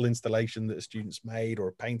a little installation that a student's made or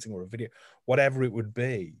a painting or a video, whatever it would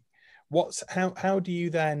be. How do you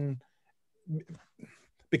then,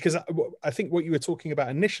 because I think what you were talking about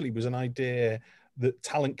initially was an idea that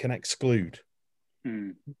talent can exclude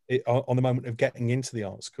it on the moment of getting into the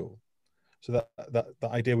art school. So that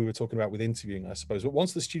idea we were talking about with interviewing, I suppose. But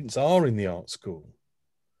once the students are in the art school,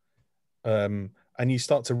 and and you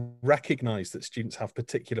start to recognize that students have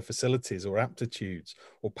particular facilities or aptitudes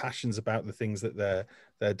or passions about the things that they're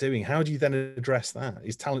doing. How do you then address that?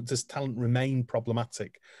 Does talent remain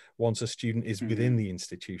problematic once a student is within the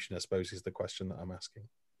institution, I suppose, is the question that I'm asking.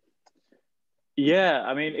 Yeah,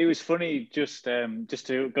 I mean, it was funny, just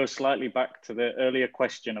to go slightly back to the earlier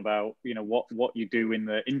question about, you know, what you do in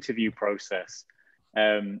the interview process.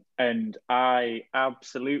 And I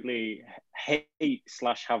absolutely hate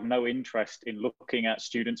 / have no interest in looking at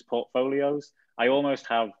students' portfolios. I almost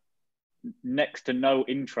have next to no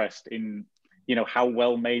interest in, you know, how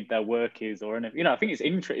well made their work is, or anything. You know, I think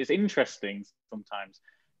it's interesting sometimes,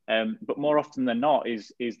 but more often than not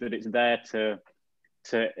is that it's there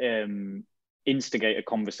to instigate a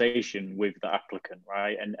conversation with the applicant,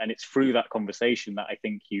 right? And it's through that conversation that I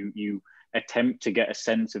think you attempt to get a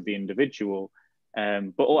sense of the individual.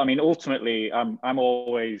 But I mean, ultimately, I'm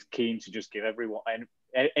always keen to just give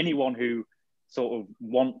anyone who sort of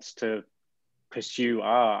wants to pursue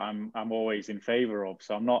art, I'm always in favor of.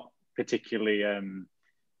 So I'm not particularly,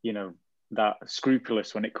 you know, that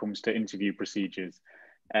scrupulous when it comes to interview procedures.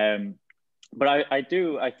 But I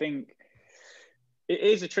think it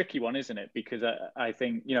is a tricky one, isn't it? Because I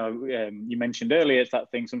think, you know, you mentioned earlier, it's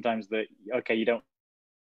that thing sometimes that, okay, you don't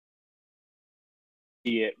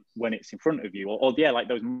see it when it's in front of you, or yeah, like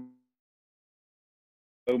those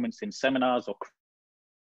moments in seminars or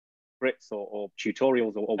crits or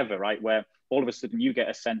tutorials or whatever, right, where all of a sudden you get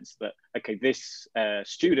a sense that, okay, this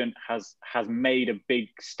student has made a big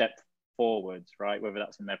step forwards, right, whether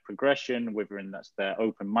that's in their progression, whether that's their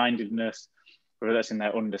open-mindedness, whether that's in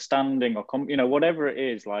their understanding, or you know, whatever it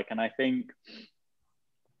is, like. And I think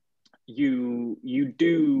you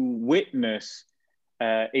do witness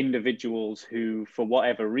individuals who, for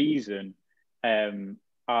whatever reason,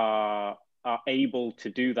 are able to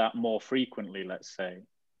do that more frequently, let's say,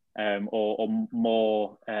 or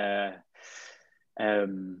more,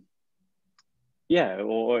 yeah,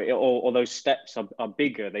 or those steps are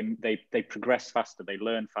bigger. They progress faster. They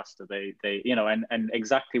learn faster. They you know, and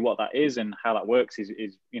exactly what that is and how that works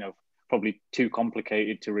is you know, probably too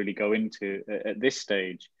complicated to really go into at this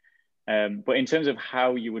stage. But in terms of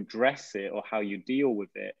how you address it or how you deal with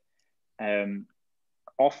it,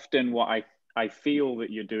 often what I feel that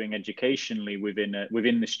you're doing educationally within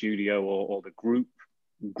the studio or the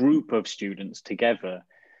group of students together,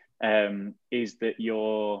 is that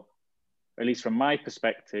you're, at least from my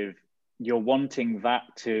perspective, you're wanting that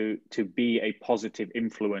to be a positive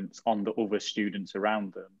influence on the other students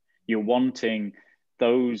around them. You're wanting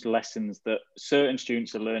those lessons that certain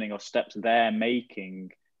students are learning or steps they're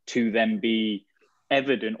making to then be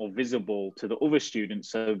evident or visible to the other students,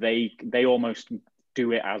 so they almost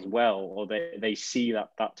do it as well, or they see that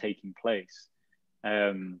taking place.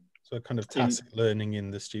 So kind of tacit learning in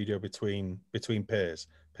the studio between peers,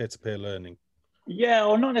 peer-to-peer learning. Yeah,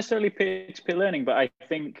 or not necessarily peer-to-peer learning, but I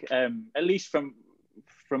think at least from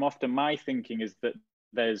often my thinking is that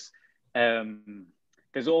there's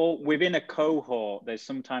all within a cohort, there's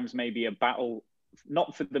sometimes maybe a battle,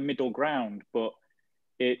 not for the middle ground, but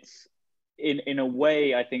it's in a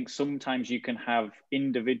way, I think sometimes you can have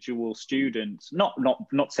individual students, not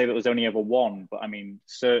say that there's only ever one, but I mean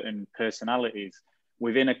certain personalities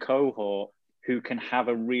within a cohort who can have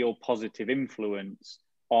a real positive influence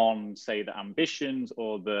on, say, the ambitions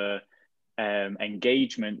or the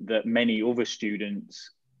engagement that many other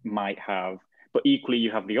students might have. But equally,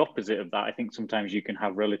 you have the opposite of that. I think sometimes you can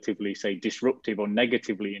have relatively, say, disruptive or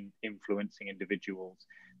negatively influencing individuals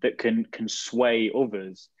that can sway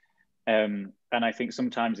others. And I think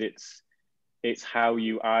sometimes it's how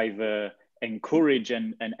you either encourage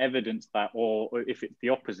and evidence that, or if it's the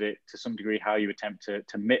opposite, to some degree, how you attempt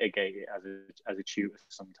to mitigate it as a tutor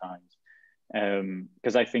sometimes.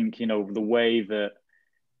 Because I think, you know, the way that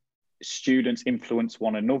students influence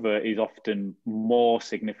one another is often more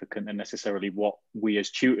significant than necessarily what we as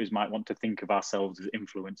tutors might want to think of ourselves as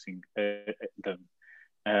influencing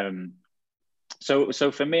them. So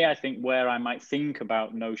for me, I think where I might think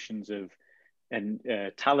about notions of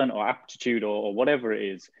talent or aptitude or whatever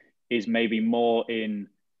it is maybe more in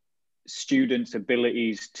students'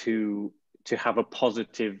 abilities to have a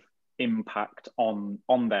positive impact on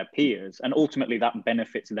their peers, and ultimately that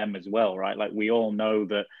benefits them as well, right? Like, we all know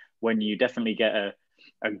that when you definitely get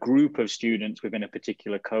a group of students within a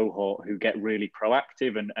particular cohort who get really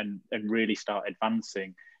proactive and really start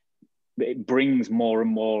advancing, it brings more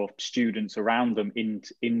and more students around them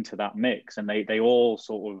into that mix, and they all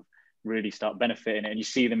sort of really start benefiting it, and you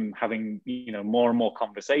see them having, you know, more and more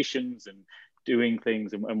conversations and doing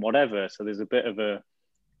things and whatever. So there's a bit of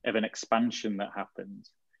an expansion that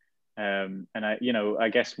happens. And I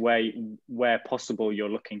guess where possible, you're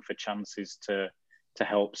looking for chances to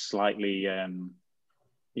help slightly,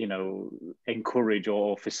 encourage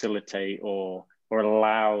or facilitate or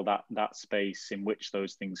allow that space in which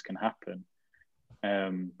those things can happen.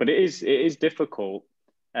 But it is difficult.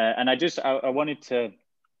 And I wanted to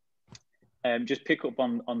just pick up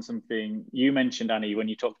on something you mentioned, Annie, when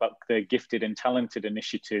you talked about the Gifted and Talented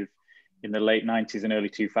initiative in the late 90s and early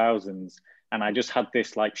 2000s. And I just had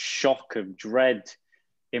this like shock of dread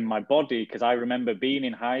in my body, because I remember being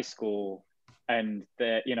in high school and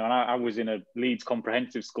I was in a Leeds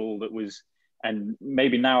comprehensive school that was, and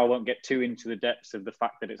maybe now I won't get too into the depths of the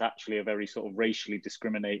fact that it's actually a very sort of racially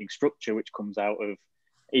discriminating structure, which comes out of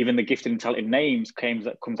even the Gifted and Talented names comes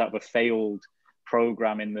out of a failed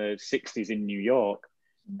program in the 60s in New York,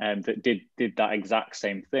 that did that exact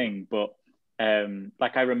same thing. But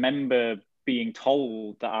I remember being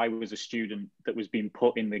told that I was a student that was being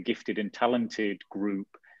put in the Gifted and Talented group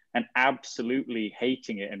and absolutely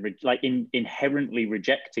hating it and inherently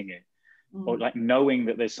rejecting it, or like knowing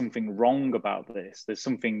that there's something wrong about this. There's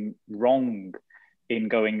something wrong in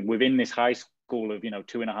going within this high school of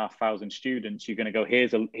 2,500 students. You're going to go,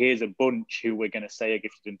 here's a bunch who we're going to say are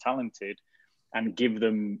gifted and talented, and give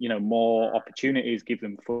them more opportunities, give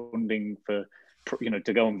them funding for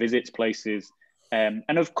to go and visit places. And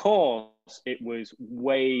of course, it was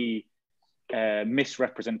way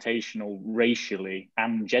misrepresentational racially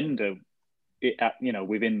and gender,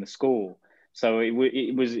 within the school. So it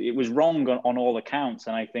was wrong on all accounts.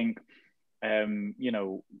 And I think,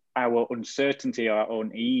 our uncertainty, our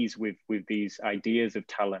unease with these ideas of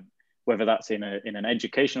talent, whether that's in an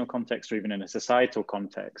educational context or even in a societal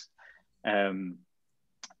context,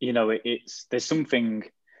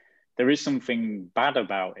 there is something bad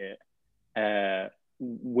about it,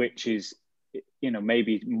 which is,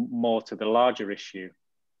 maybe more to the larger issue.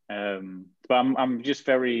 But I'm just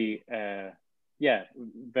very,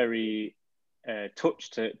 very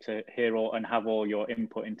touched to hear and have all your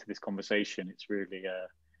input into this conversation. It's really,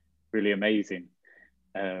 really amazing.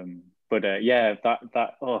 But as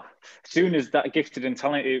soon as that Gifted and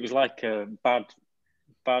Talented, it was like a bad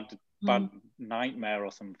nightmare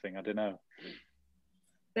or something. I don't know.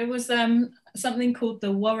 There was something called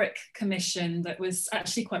the Warwick Commission that was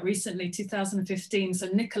actually quite recently, 2015. So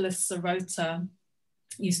Nicholas Sirota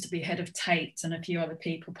used to be head of Tate, and a few other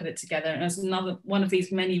people put it together. And it was another one of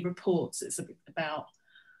these many reports. It's about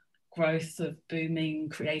growth of booming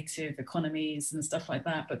creative economies and stuff like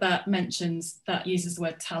that. But that uses the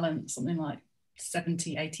word talent something like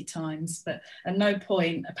 70, 80 times. But at no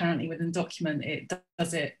point, apparently, within the document,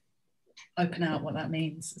 does it open out what that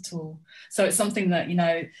means at all. So it's something that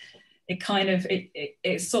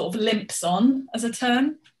it sort of limps on as a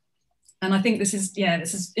term. And I think this is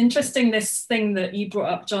interesting, this thing that you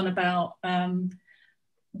brought up, John, about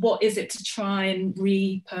what is it to try and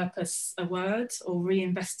repurpose a word or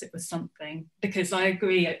reinvest it with something. Because I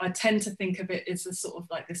agree, I tend to think of it as a sort of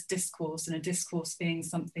like this discourse, and a discourse being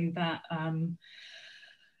something that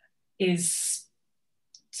is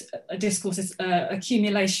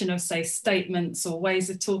accumulation of, say, statements or ways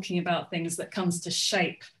of talking about things that comes to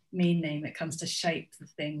shape meaning, that comes to shape the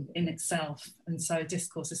thing in itself. And so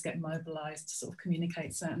discourses get mobilized to sort of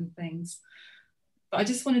communicate certain things. But I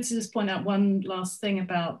just wanted to point out one last thing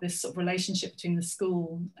about this sort of relationship between the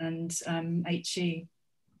school and HE.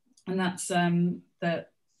 And that's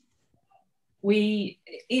that we,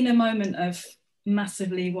 in a moment of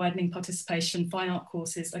massively widening participation, fine art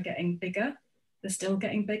courses are getting bigger. They're still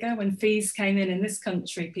getting bigger. When fees came in this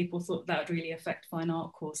country, people thought that would really affect fine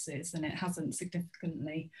art courses, and it hasn't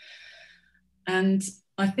significantly. And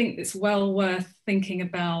I think it's well worth thinking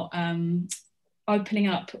about opening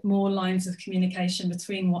up more lines of communication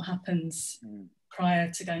between what happens prior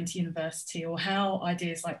to going to university, or how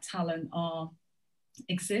ideas like talent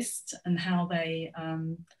exist, and how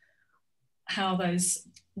those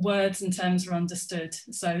words and terms are understood.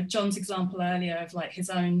 So John's example earlier of like his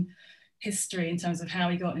own history in terms of how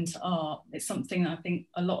he got into art, it's something that I think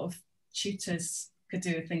a lot of tutors could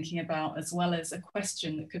do with thinking about, as well as a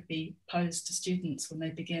question that could be posed to students when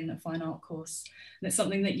they begin a fine art course. And it's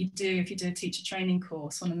something that you do if you do a teacher training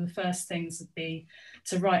course. One of the first things would be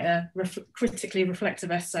to write a critically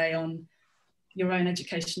reflective essay on your own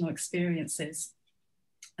educational experiences.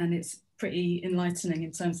 And it's pretty enlightening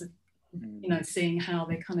in terms of seeing how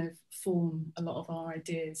they kind of form a lot of our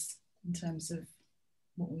ideas in terms of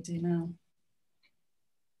what we do now.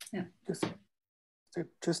 Yeah.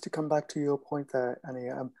 Just to come back to your point there, Annie,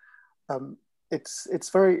 it's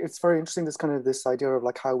very interesting, this idea of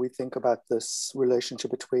like how we think about this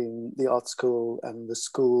relationship between the art school and the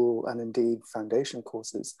school, and indeed foundation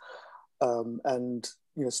courses. And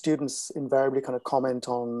students invariably kind of comment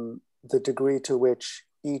on the degree to which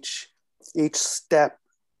each step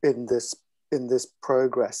in this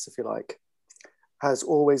progress, if you like, has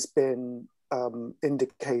always been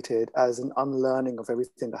indicated as an unlearning of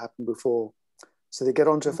everything that happened before. So they get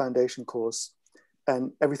onto a foundation course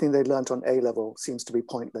and everything they learned on A level seems to be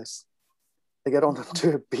pointless. They get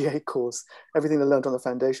onto a BA course, everything they learned on the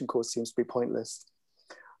foundation course seems to be pointless.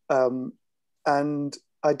 And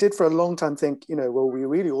I did for a long time think, well, we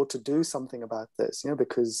really ought to do something about this,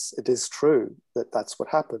 because it is true that that's what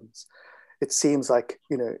happens. It seems like,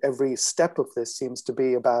 every step of this seems to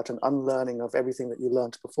be about an unlearning of everything that you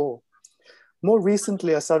learned before. More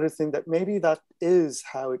recently, I started to think that maybe that is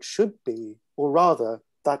how it should be, or rather,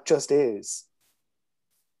 that just is.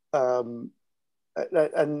 And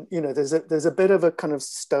there's a bit of a kind of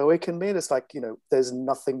stoic in me. It's like, there's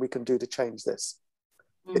nothing we can do to change this.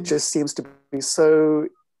 It just seems to be so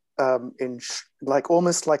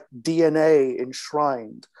almost like DNA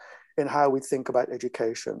enshrined in how we think about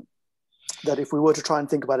education, that if we were to try and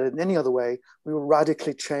think about it in any other way, we will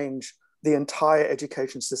radically change the entire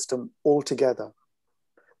education system altogether.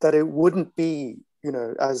 That it wouldn't be,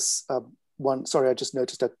 as sorry, I just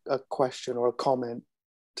noticed a question or a comment.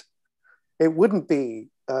 It wouldn't be,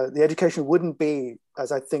 the education wouldn't be,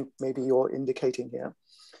 as I think maybe you're indicating here,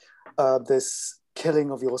 this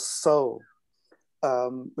killing of your soul,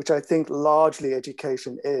 which I think largely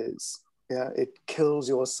education is. Yeah, it kills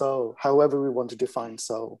your soul, however we want to define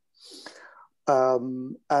soul.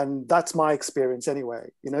 And that's my experience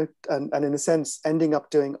anyway, and in a sense, ending up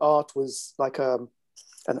doing art was like an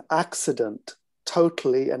accident,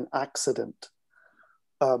 totally an accident.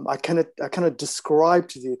 I cannot describe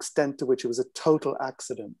to the extent to which it was a total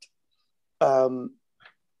accident. And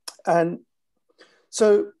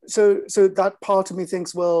so that part of me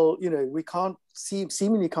thinks, well, we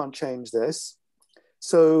seemingly can't change this.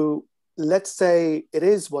 So let's say it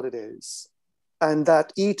is what it is. And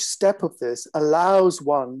that each step of this allows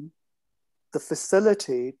one the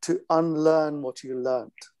facility to unlearn what you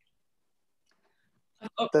learned.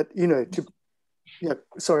 That,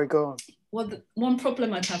 sorry, go on. Well, one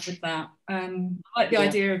problem I'd have with that, I like the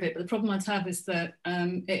idea of it, but the problem I'd have is that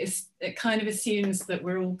it kind of assumes that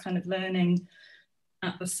we're all kind of learning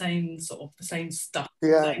at the same stuff, the same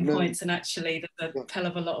points, and actually there's a hell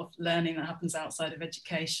of a lot of learning that happens outside of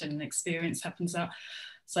education, and experience happens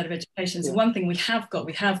outside of education. So one thing we have got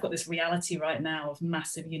this reality right now of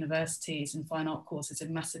massive universities and fine art courses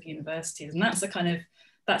in massive universities, and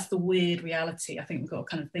that's the weird reality I think we've got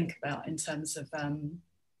to kind of think about in terms of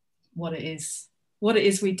what it is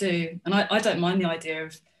we do. And I don't mind the idea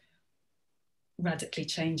of radically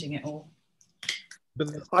changing it all.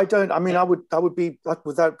 I don't. I mean, would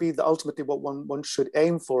that be ultimately what one should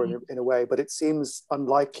aim for in a way? But it seems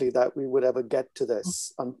unlikely that we would ever get to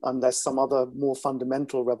this unless some other more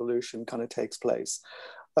fundamental revolution kind of takes place.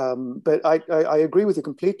 But I agree with you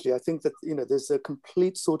completely. I think that there's a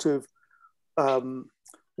complete sort of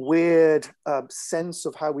weird sense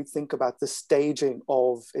of how we think about the staging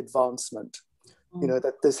of advancement.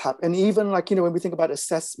 That this happens, and even like when we think about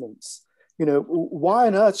assessments. Why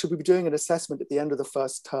on earth should we be doing an assessment at the end of the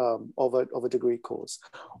first term of a degree course,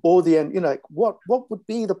 or the end? What would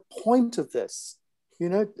be the point of this?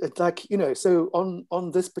 So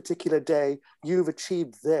on this particular day, you've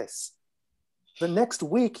achieved this. The next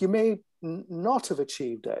week, you may not have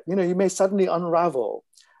achieved it. You may suddenly unravel.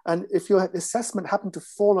 And if your assessment happened to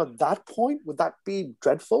fall at that point, would that be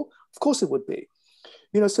dreadful? Of course it would be.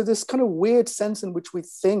 So this kind of weird sense in which we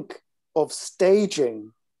think of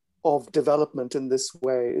staging of development in this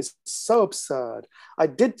way is so absurd. I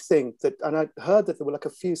did think that, and I heard that there were like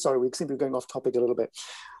a few, sorry, we seem to be going off topic a little bit.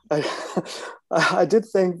 I did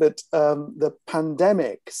think that the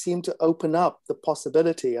pandemic seemed to open up the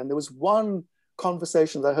possibility. And there was one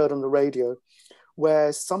conversation that I heard on the radio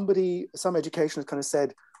where some educationist kind of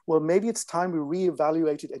said, well, maybe it's time we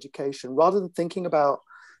reevaluated education rather than thinking about,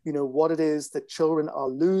 what it is that children are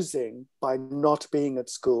losing by not being at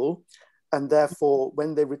school. And therefore,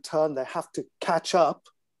 when they return, they have to catch up.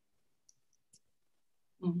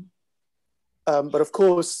 But of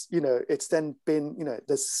course, it's then been,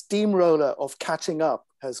 the steamroller of catching up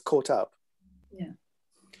has caught up. Yeah.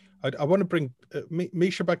 I want to bring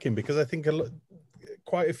Misha back in because I think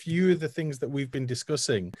quite a few of the things that we've been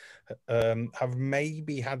discussing have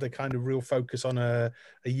maybe had a kind of real focus on a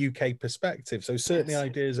UK perspective. So certainly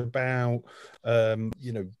ideas about,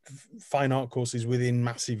 fine art courses within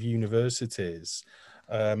massive universities.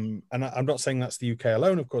 And I'm not saying that's the UK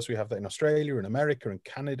alone. Of course, we have that in Australia and America and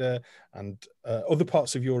Canada and other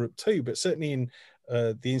parts of Europe too. But certainly in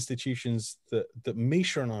the institutions that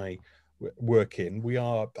Misha and I work in.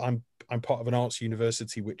 I'm part of an arts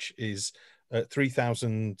university, which is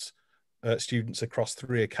 3,000 students across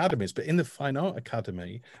 3 academies, but in the Fine Art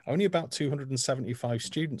Academy, only about 275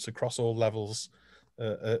 students across all levels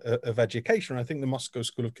of education. I think the Moscow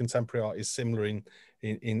School of Contemporary Art is similar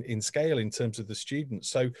in scale in terms of the students.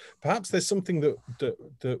 So perhaps there's something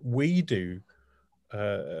that we do,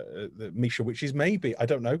 Misha, which is maybe, I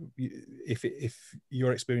don't know if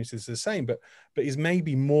your experience is the same, but is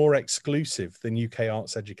maybe more exclusive than UK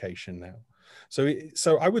arts education now.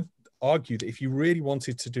 So I would argue that if you really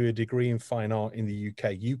wanted to do a degree in fine art in the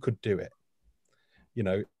UK, you could do it, you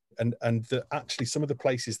know, and that actually some of the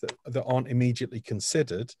places that aren't immediately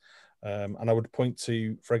considered, and I would point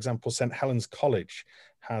to, for example, St Helens College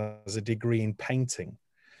has a degree in painting,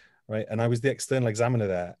 right? And I was the external examiner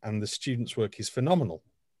there, and the students' work is phenomenal.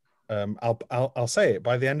 I'll say it,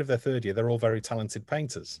 by the end of their 3rd year, they're all very talented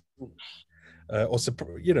painters. Or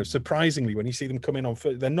you know, surprisingly, when you see them come in on,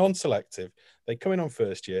 they're non-selective, they come in on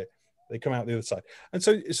 1st year, they come out the other side. And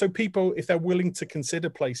so people, if they're willing to consider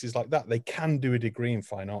places like that, they can do a degree in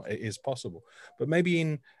fine art. It is possible. But maybe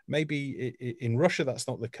in Russia, that's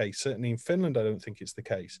not the case. Certainly in Finland, I don't think it's the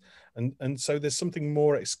case. And so there's something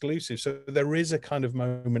more exclusive. So there is a kind of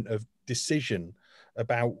moment of decision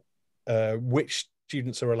about which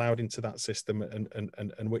students are allowed into that system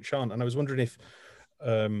and which aren't. And I was wondering if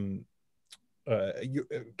you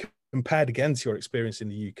compared against your experience in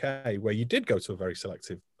the UK, where you did go to a very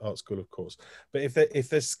selective art school, of course, but if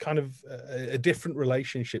there's kind of a different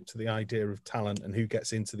relationship to the idea of talent and who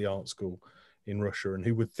gets into the art school in Russia and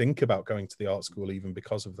who would think about going to the art school even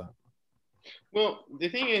because of that. Well, the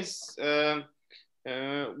thing is,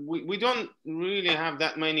 we don't really have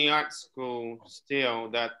that many art schools still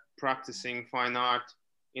that practicing fine art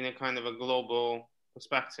in a kind of a global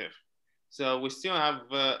perspective. So we still have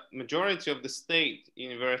majority of the state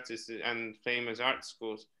universities and famous art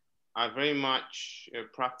schools are very much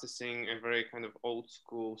practicing a very kind of old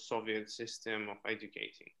school Soviet system of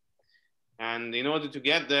educating. And in order to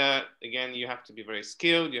get there, again, you have to be very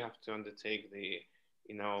skilled. You have to undertake the,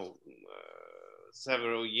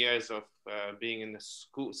 several years of being in a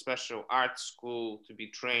school, special art school to be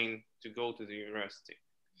trained to go to the university.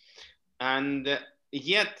 And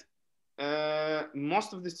yet,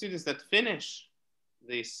 most of the students that finish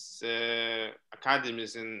these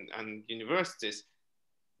academies and universities,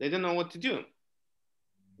 they don't know what to do.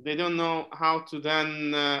 They don't know how to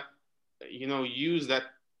then, use that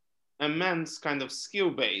immense kind of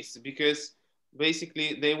skill base, because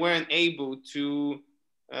basically they weren't able to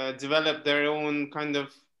develop their own kind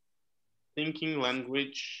of thinking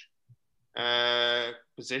language,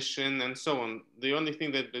 position, and so on. The only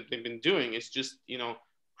thing that they've been doing is just,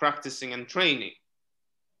 practicing and training,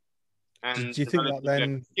 and do you think that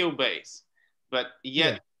then skill base, but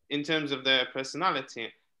yet in terms of their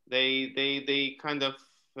personality, they kind of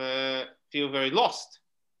feel very lost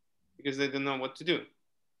because they don't know what to do.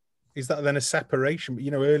 Is that then a separation?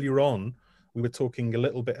 Earlier on we were talking a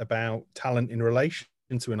little bit about talent in relation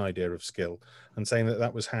to an idea of skill, and saying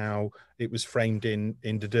that was how it was framed in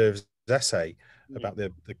de Derve's essay about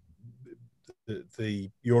the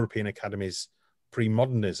European academies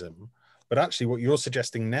pre-modernism. But actually what you're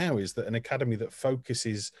suggesting now is that an academy that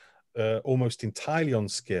focuses almost entirely on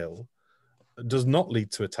skill does not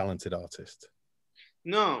lead to a talented artist.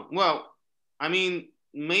 No, well, I mean,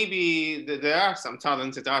 maybe there are some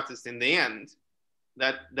talented artists in the end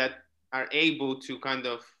that are able to kind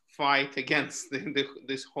of fight against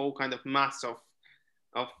this whole kind of mass of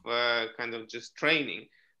kind of just training.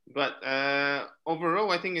 But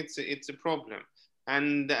overall, I think it's a problem.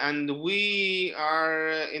 And we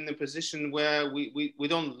are in a position where we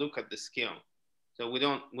don't look at the skill. So we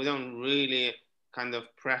don't really kind of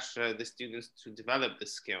pressure the students to develop the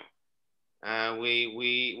skill.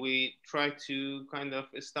 We try to kind of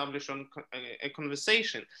establish a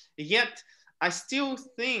conversation. Yet I still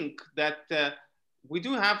think that we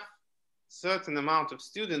do have certain amount of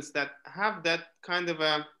students that have that kind of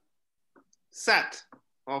a set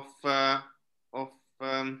of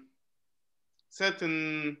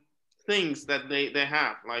certain things that they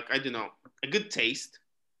have, like, I don't know, a good taste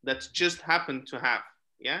that just happen to have,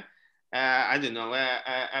 I don't know,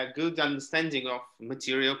 a good understanding of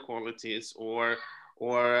material qualities, or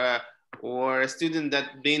a student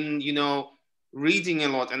that been, reading a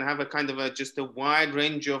lot and have a kind of just a wide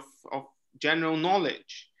range of general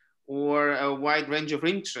knowledge, or a wide range of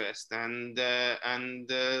interest, and they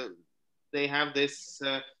have this,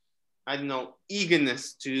 I don't know,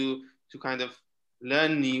 eagerness to kind of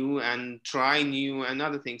learn new and try new and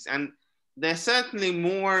other things. And they're certainly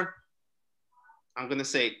more, I'm going to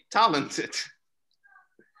say, talented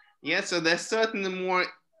Yeah, so they're certainly more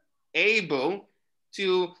able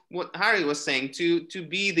to, what Harry was saying, to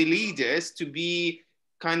be the leaders, to be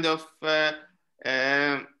kind of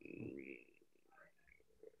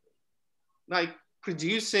like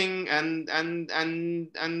producing and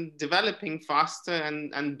developing faster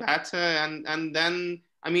and better, and then,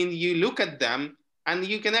 I mean, you look at them and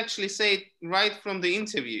you can actually say right from the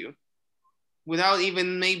interview, without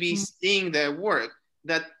even maybe seeing their work,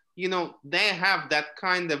 that, you know, they have that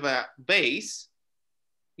kind of a base.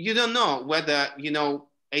 You don't know whether, you know,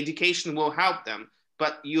 education will help them,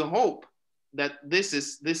 but you hope that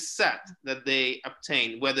this set that they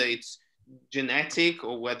obtain, whether it's genetic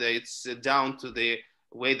or whether it's down to the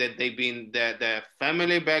way that they've been, their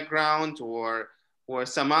family background or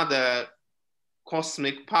some other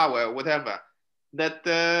cosmic power, whatever, that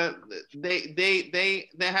they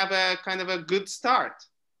have a kind of a good start.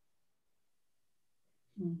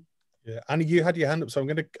 Yeah, Annie, you had your hand up, so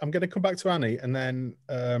I'm gonna come back to Annie, and then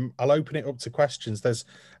I'll open it up to questions.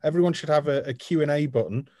 Everyone should have a Q&A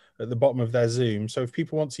button at the bottom of their Zoom, so if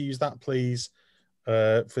people want to use that, please,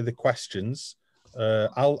 for the questions.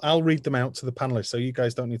 I'll read them out to the panelists, so you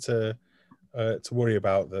guys don't need to worry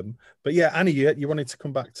about them. But yeah, Annie, you wanted to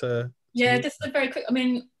come back to yeah, just a very quick. I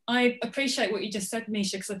mean, I appreciate what you just said,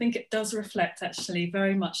 Misha, because I think it does reflect actually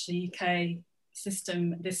very much the UK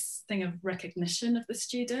system, this thing of recognition of the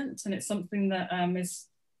student, and it's something that is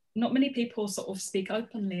not many people sort of speak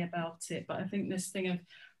openly about it, but I think this thing of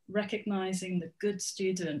recognizing the good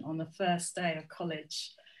student on the first day of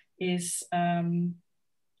college is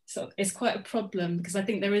it's quite a problem, because I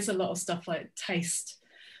think there is a lot of stuff like taste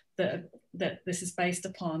that this is based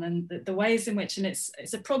upon, and the ways in which, and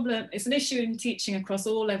it's a problem, it's an issue in teaching across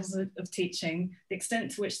all levels of teaching, the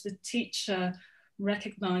extent to which the teacher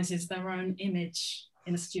recognizes their own image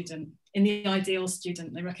in a student, in the ideal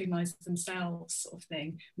student, they recognize themselves, sort of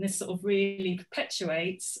thing. And this sort of really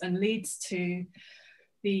perpetuates and leads to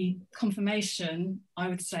the confirmation, I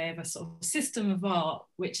would say, of a sort of system of art,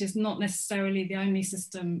 which is not necessarily the only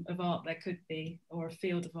system of art there could be, or a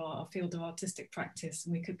field of art, a field of artistic practice.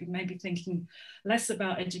 And we could be maybe thinking less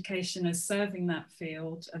about education as serving that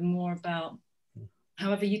field and more about,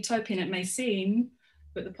 however utopian it may seem,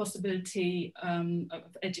 but the possibility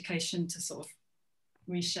of education to sort of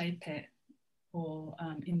reshape it or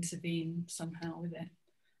intervene somehow with it.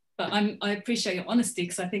 But I appreciate your honesty,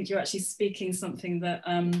 because I think you're actually speaking something that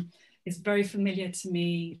is very familiar to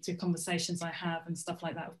me through conversations I have and stuff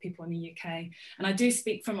like that with people in the UK. And I do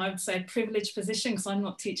speak from, I would say, a privileged position, because I'm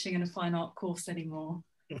not teaching in a fine art course anymore.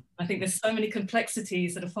 I think there's so many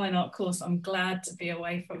complexities at a fine art course. I'm glad to be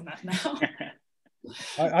away from that now.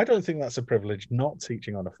 I don't think that's a privilege, not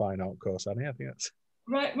teaching on a fine art course, Annie. I think that's...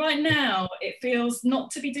 Right now, it feels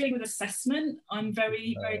not to be dealing with assessment. I'm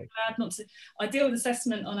very glad not to. I deal with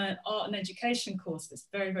assessment on an art and education course that's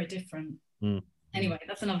very, very different. Anyway,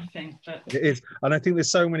 that's another thing. But it is, and I think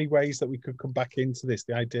there's so many ways that we could come back into this.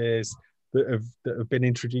 The ideas that have been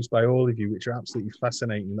introduced by all of you, which are absolutely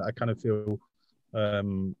fascinating, that I kind of feel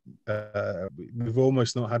we've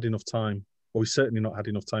almost not had enough time, or we've certainly not had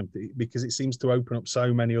enough time, because it seems to open up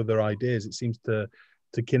so many other ideas. It seems to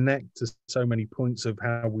connect to so many points of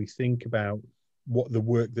how we think about what the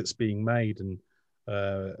work that's being made and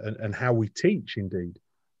how we teach, indeed,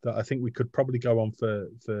 that I think we could probably go on for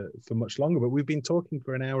much longer. But we've been talking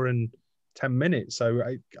for an hour and 10 minutes, so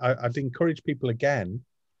I'd encourage people again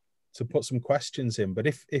to put some questions in. But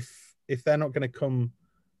if they're not going to come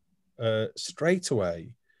straight away,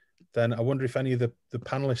 then I wonder if any of the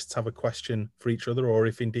panelists have a question for each other, or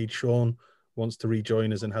if indeed Sean wants to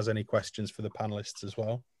rejoin us and has any questions for the panelists as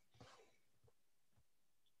well.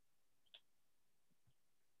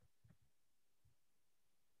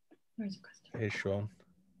 Where's the question? Here's Sean.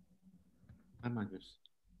 Hi, Magnus.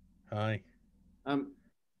 Hi.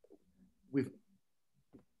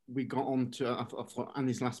 We got on to, I thought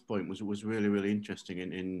Annie's last point was really, really interesting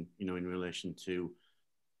in relation to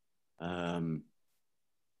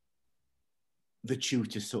the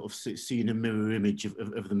tutors sort of seeing a mirror image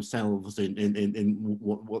of themselves in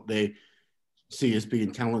what they see as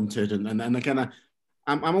being talented, and again,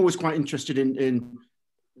 I'm always quite interested in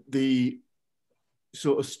the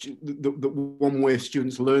sort of the one way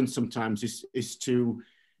students learn sometimes is to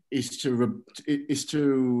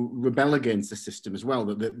rebel against the system as well.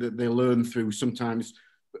 That they learn through sometimes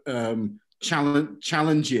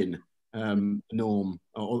challenging norm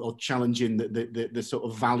or challenging the sort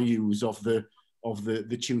of values of the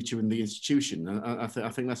tutor and the institution. I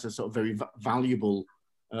think that's a sort of very valuable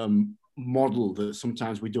model that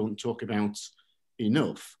sometimes we don't talk about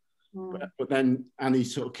enough. But then Annie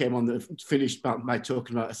sort of came on, finished by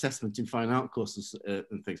talking about assessment in fine art courses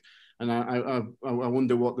and things. And I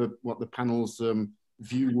wonder what the panel's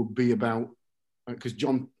view would be about, because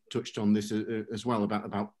John touched on this as well,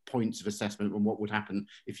 about points of assessment and what would happen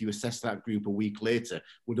if you assess that group a week later.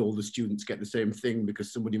 Would all the students get the same thing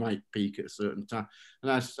because somebody might peak at a certain time?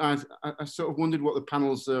 And I sort of wondered what the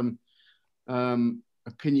panel's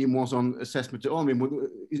opinion was on assessment at all. I mean,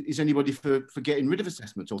 is anybody for getting rid of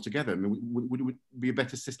assessment altogether? I mean, would it be a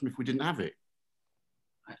better system if we didn't have it?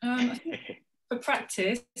 For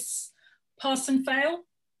practice, pass and fail,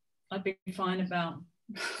 I'd be fine about.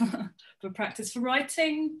 For practice, for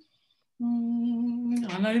writing,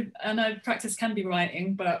 I know practice can be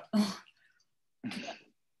writing, but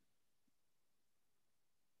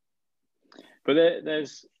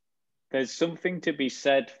there's something to be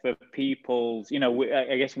said for people's, you know,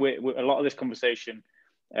 I guess a lot of this conversation,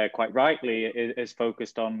 quite rightly, is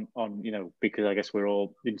focused on, you know, because I guess we're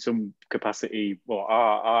all in some capacity, well,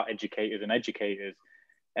 are educators and educators,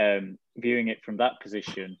 viewing it from that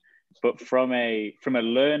position. But from a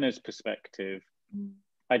learner's perspective,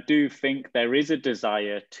 I do think there is a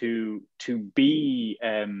desire to be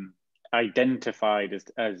identified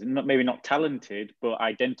as maybe not talented, but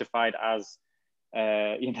identified as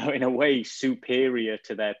you know, in a way superior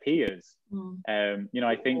to their peers. You know,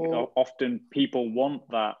 I think often people want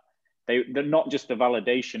that. They're not just the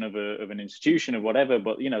validation of an institution or whatever,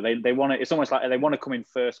 but you know, they want to. It's almost like they want to come in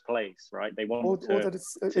first place, right? They want or that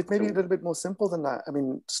it may be a little bit more simple than that. I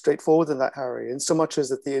mean, straightforward than that, Harry. In so much as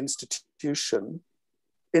that the institution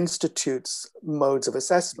institutes modes of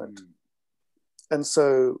assessment, and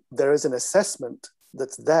so there is an assessment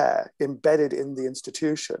that's there embedded in the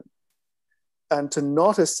institution, and to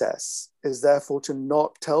not assess is therefore to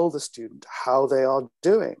not tell the student how they are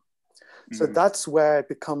doing. So that's where it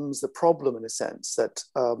becomes the problem, in a sense, that,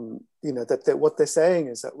 you know, that what they're saying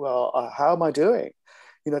is that, well, how am I doing?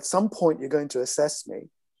 You know, at some point you're going to assess me.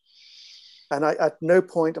 And at no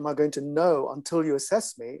point am I going to know until you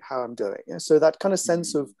assess me how I'm doing. You know, so that kind of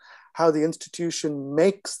sense of how the institution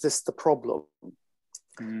makes this the problem.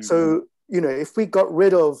 So, you know, if we got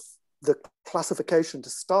rid of the classification to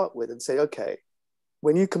start with and say, okay,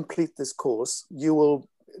 when you complete this course, you will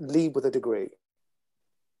leave with a degree.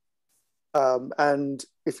 And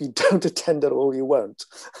if you don't attend at all, you won't.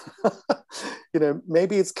 You know,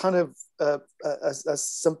 maybe it's kind of as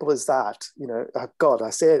simple as that. You know, God, I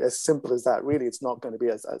say it as simple as that. Really, it's not going to be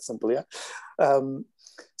as simple, yeah.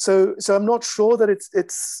 So I'm not sure that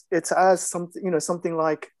it's as something, you know, something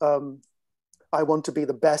like I want to be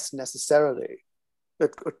the best necessarily.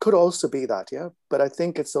 It could also be that, yeah. But I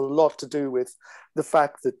think it's a lot to do with the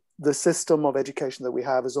fact that the system of education that we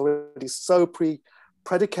have is already so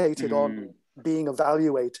predicated on being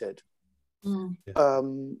evaluated,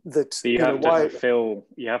 that you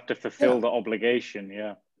have to fulfill the obligation.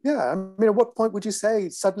 I mean, at what point would you say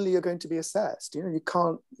suddenly you're going to be assessed? You know, you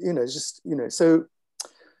can't, you know, just, you know, so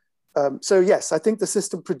yes, I think the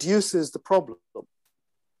system produces the problem.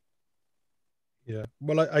 Yeah,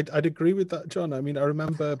 well, I'd agree with that, John. I mean, I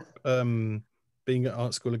remember being at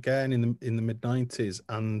art school again in the mid-90s,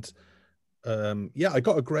 and yeah, I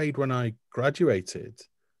got a grade when I graduated,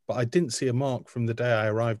 but I didn't see a mark from the day I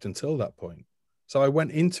arrived until that point. So I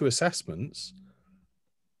went into assessments.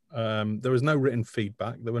 There was no written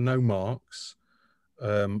feedback. There were no marks,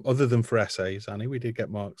 other than for essays. Annie, we did get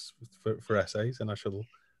marks for essays, and I shall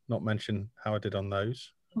not mention how I did on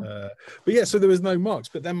those. But yeah, so there was no marks.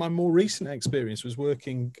 But then my more recent experience was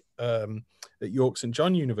working at York St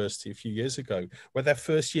John University a few years ago, where their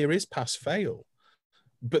first year is pass-fail,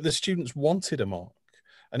 but the students wanted a mark.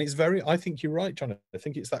 And it's I think you're right, John. I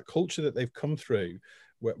think it's that culture that they've come through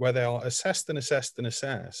where they are assessed and assessed and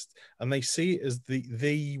assessed, and they see it as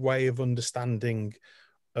the way of understanding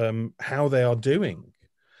how they are doing.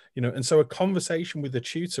 You know, and so a conversation with the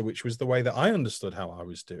tutor, which was the way that I understood how I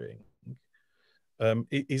was doing,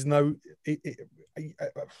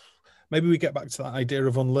 maybe we get back to that idea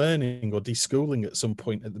of unlearning or deschooling at some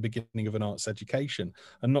point at the beginning of an arts education,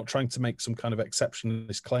 and not trying to make some kind of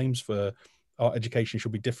exceptionalist claims for art education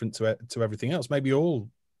should be different to everything else. Maybe all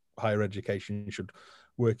higher education should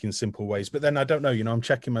work in simple ways. But then I don't know, you know, I'm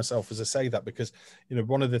checking myself as I say that, because, you know,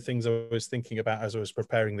 one of the things I was thinking about as I was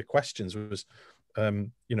preparing the questions was,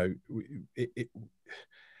 you know,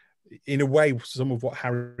 in a way, some of what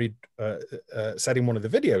Harry said in one of the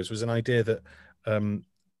videos was an idea that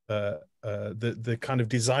the kind of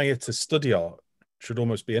desire to study art should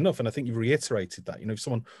almost be enough. And I think you've reiterated that. You know, if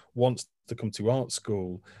someone wants to come to art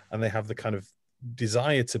school and they have the kind of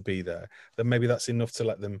desire to be there, then maybe that's enough to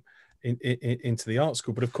let them into the art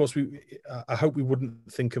school. But of course, I hope we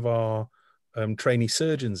wouldn't think of our trainee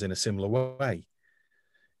surgeons in a similar way.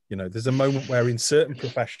 You know, there's a moment where in certain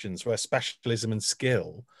professions where specialism and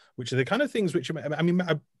skill, which are the kind of things which, I mean,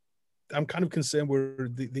 I'm kind of concerned where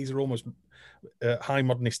these are almost high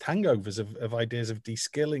modernist hangovers of ideas of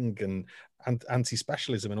de-skilling and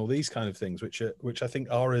anti-specialism and all these kind of things, which I think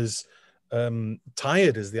are as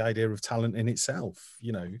tired as the idea of talent in itself.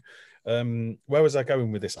 You know, where was I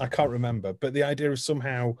going with this? I can't remember, but the idea of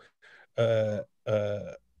somehow that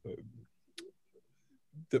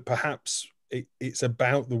perhaps it's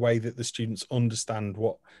about the way that the students understand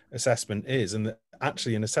what assessment is, and that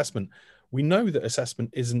actually in assessment, we know that assessment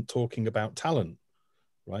isn't talking about talent,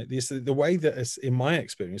 right? The way that, in my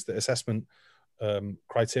experience, that assessment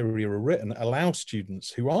criteria are written allow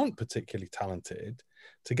students who aren't particularly talented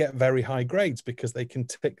to get very high grades because they can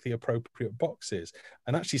tick the appropriate boxes.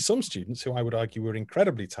 And actually some students who I would argue were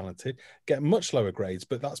incredibly talented get much lower grades,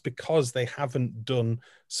 but that's because they haven't done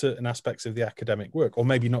certain aspects of the academic work, or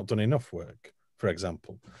maybe not done enough work, for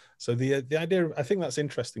example. So the idea, I think that's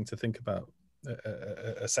interesting to think about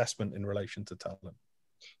assessment in relation to talent.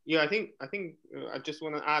 Yeah, I think I just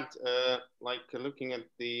want to add, like looking at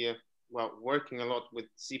the, well, working a lot with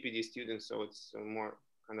CPD students, so it's more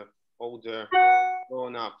kind of older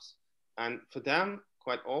grown-ups, and for them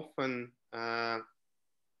quite often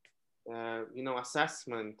you know,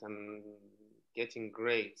 assessment and getting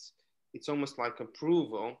grades, it's almost like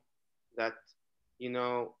approval that, you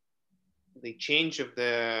know, the change of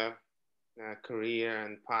their career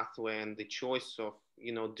and pathway and the choice of,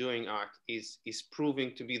 you know, doing art is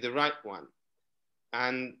proving to be the right one.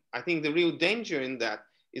 And I think the real danger in that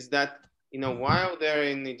is that, you know, while they're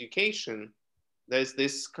in education, there's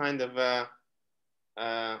this kind of a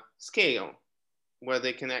scale where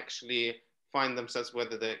they can actually find themselves,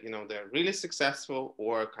 whether they, you know, they're really successful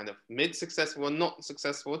or kind of mid-successful or not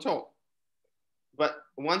successful at all. But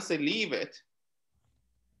once they leave it,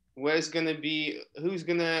 where's going to be, who's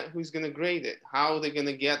going to grade it? How are they going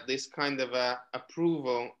to get this kind of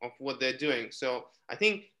approval of what they're doing? So I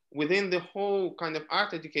think within the whole kind of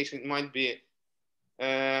art education, it might be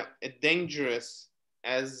dangerous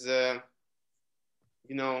as,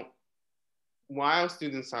 you know, while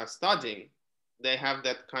students are studying, they have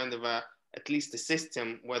that kind of at least a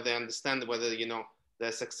system where they understand whether, you know,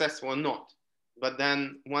 they're successful or not. But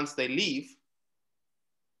then once they leave,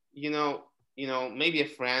 you know, maybe a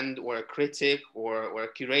friend or a critic or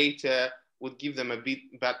a curator would give them a bit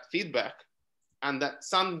bad feedback, and that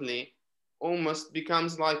suddenly almost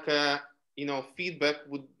becomes like a, you know, feedback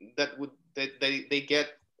that they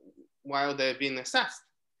get while they're being assessed,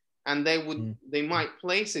 and they might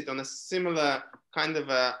place it on a similar kind of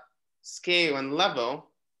a scale and level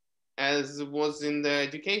as was in their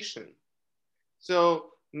education.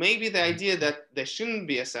 So maybe the idea that there shouldn't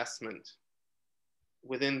be assessment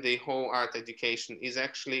within the whole art education is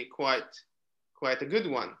actually quite a good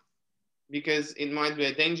one, because it might be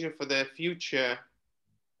a danger for their future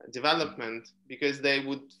development, because they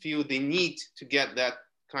would feel the need to get that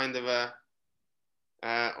kind of a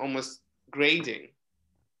almost grading.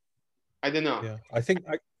 I don't know. Yeah, I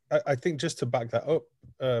think just to back that up,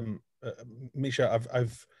 Misha,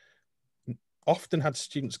 I've often had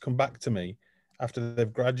students come back to me after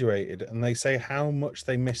they've graduated and they say how much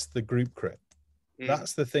they miss the group crit.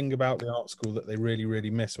 That's the thing about the art school that they really,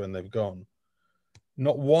 really miss when they've gone.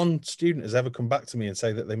 Not one student has ever come back to me and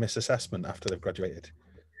say that they miss assessment after they've graduated.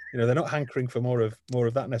 You know, they're not hankering for more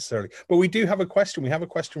of that necessarily. But we do have a question. We have a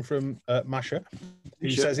question from Masha,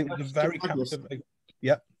 who says it was a very captivating.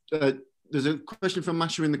 Yeah. There's a question from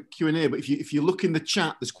Masha in the Q&A, but if you look in the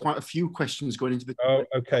chat, there's quite a few questions going into the. Oh,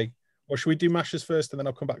 okay. Well, should we do Masha's first, and then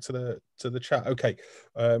I'll come back to the chat? Okay.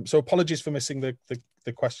 So apologies for missing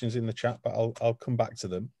the questions in the chat, but I'll come back to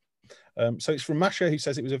them. So it's from Masha, who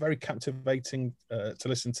says it was a very captivating to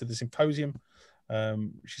listen to the symposium.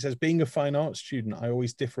 She says, being a fine arts student, I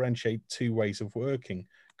always differentiate two ways of working: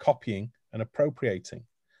 copying and appropriating,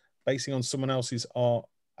 basing on someone else's art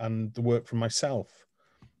and the work from myself,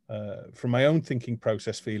 from my own thinking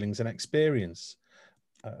process, feelings and experience.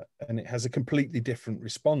 And it has a completely different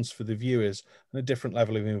response for the viewers and a different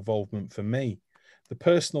level of involvement for me. The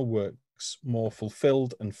personal work's more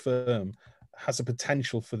fulfilled and firm, has a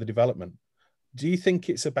potential for the development. Do you think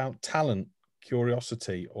it's about talent,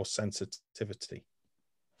 curiosity, or sensitivity?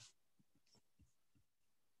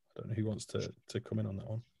 I don't know who wants to come in on that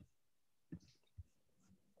one.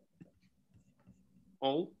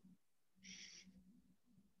 All?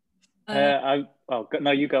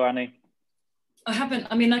 No, you go, Annie. I haven't,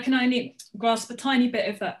 I mean, I can only grasp a tiny bit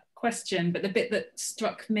of that question, but the bit that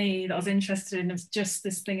struck me that I was interested in was just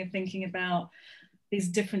this thing of thinking about these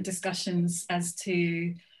different discussions as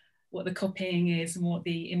to what the copying is and what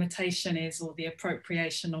the imitation is, or the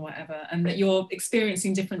appropriation or whatever, and that you're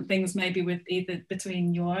experiencing different things maybe with either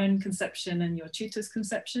between your own conception and your tutor's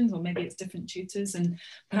conceptions, or maybe it's different tutors. And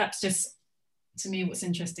perhaps just, to me, what's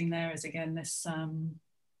interesting there is, again, this,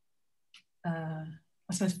 I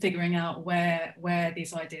suppose, figuring out where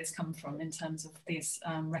these ideas come from in terms of these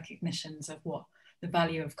recognitions of what the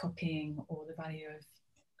value of copying or the value of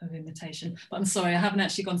imitation. But I'm sorry, I haven't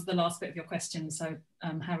actually gone to the last bit of your question. So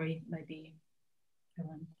Harry, maybe go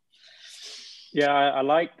on. Yeah, I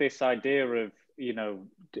like this idea of, you know,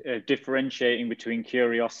 differentiating between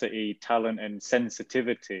curiosity, talent, and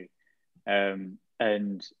sensitivity. And,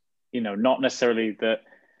 you know, not necessarily that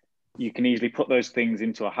you can easily put those things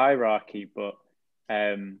into a hierarchy, but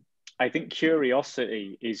I think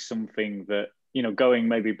curiosity is something that, you know, going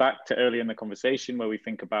maybe back to earlier in the conversation where we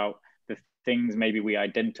think about the things maybe we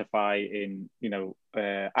identify in, you know,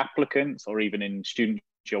 applicants or even in students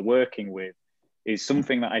you're working with, is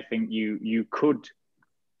something that I think you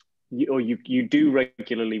do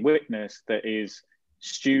regularly witness, that is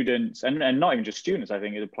students, and not even just students, I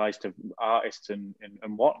think it applies to artists and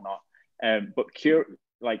whatnot, but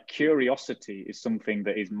curiosity is something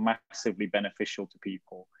that is massively beneficial to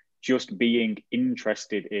people. Just being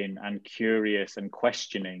interested in and curious and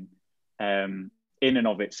questioning in and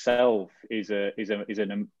of itself is a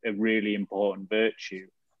really important virtue,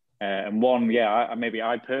 and one, yeah, maybe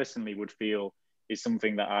I personally would feel is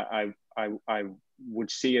something that I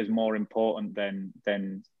would see as more important than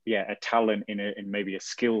yeah, a talent in maybe a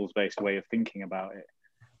skills based way of thinking about it.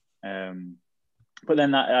 But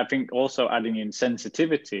then that, I think also adding in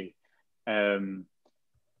sensitivity, you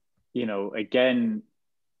know, again,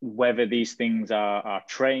 whether these things are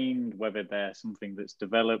trained, whether they're something that's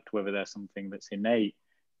developed, whether they're something that's innate,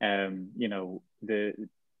 you know,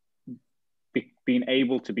 being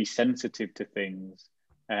able to be sensitive to things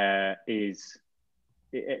is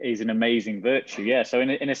an amazing virtue. Yeah. So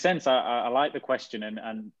in a sense, I like the question,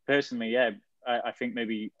 and personally, yeah, I think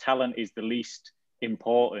maybe talent is the least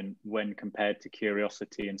important when compared to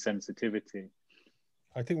curiosity and sensitivity.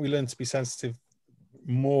 I think we learn to be sensitive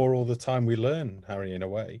more all the time we learn, Harry, in a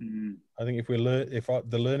way. I think if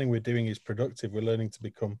the learning we're doing is productive, we're learning to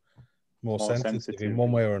become more sensitive in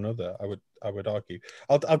one way or another. I would argue.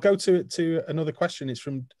 I'll go to another question. It's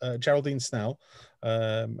from Geraldine Snell,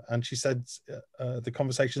 and she said the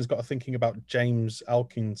conversation's got her thinking about James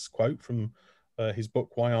Alkin's quote from his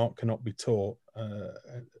book Why Art Cannot Be Taught.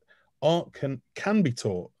 Art can be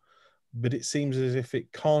taught, but it seems as if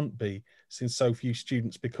it can't be, since so few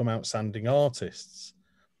students become outstanding artists.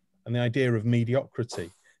 And the idea of mediocrity.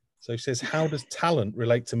 So she says, how does talent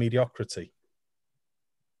relate to mediocrity?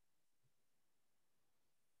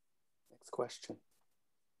 Next question.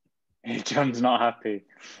 John's not happy.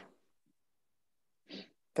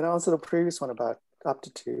 Can I answer the previous one about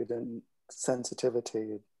aptitude and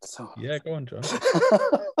sensitivity? So yeah, go on, John.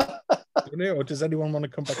 Or does anyone want to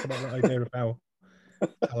come back about the idea of how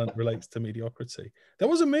talent relates to mediocrity? There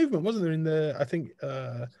was a movement, wasn't there, in the, I think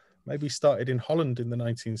maybe started in Holland in the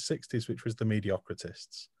 1960s, which was the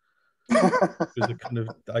mediocritists. It was a kind of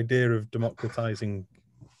idea of democratizing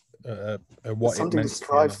what something it meant to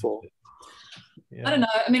strive for. Yeah. I don't know.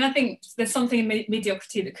 I mean, I think there's something in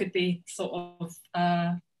mediocrity that could be sort of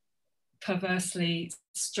perversely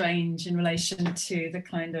strange in relation to the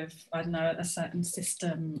kind of, I don't know, a certain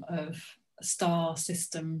system of, a star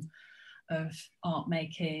system of art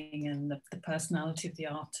making and the personality of the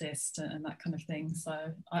artist and that kind of thing. So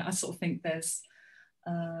I sort of think there's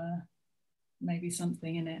maybe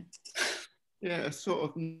something in it. Yeah, sort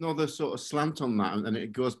of another sort of slant on that, and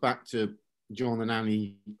it goes back to John and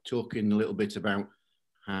Annie talking a little bit about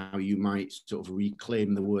how you might sort of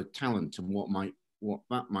reclaim the word talent and what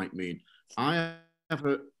that might mean. I have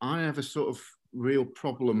a sort of real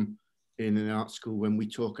problem in an art school when we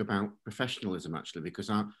talk about professionalism, actually,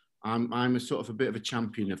 because I'm a sort of a bit of a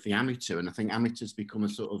champion of the amateur, and I think amateur's become a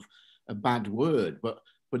sort of a bad word. But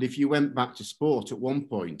if you went back to sport at one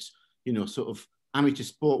point, you know, sort of amateur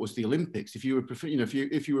sport was the Olympics. If you were,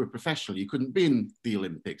 if you were a professional, you couldn't be in the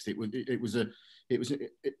Olympics. It was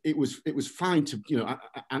fine to, you know.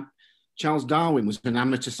 Charles Darwin was an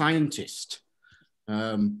amateur scientist.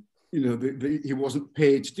 You know, he wasn't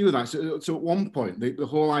paid to do that. So at one point, the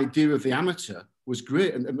whole idea of the amateur was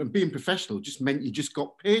great, and being professional just meant you just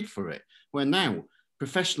got paid for it. Where now,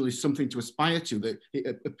 professional is something to aspire to. That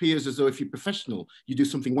it appears as though if you're professional, you do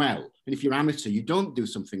something well, and if you're amateur, you don't do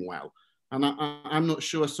something well. And I'm not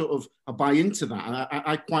sure I buy into that. And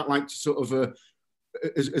I quite like to sort of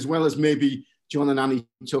as well as maybe John and Annie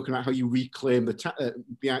talking about how you reclaim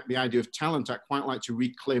the idea of talent, I'd quite like to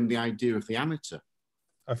reclaim the idea of the amateur.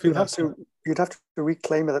 I feel you'd have to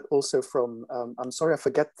reclaim that also from, I'm sorry, I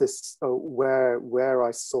forget this, where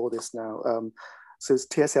I saw this now. So it's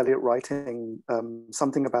T.S. Eliot writing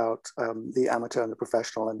something about the amateur and the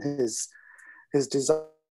professional, and his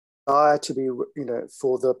desire to be,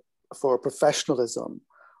 for professionalism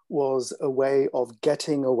was a way of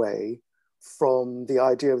getting away from the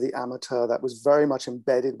idea of the amateur that was very much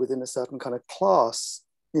embedded within a certain kind of class,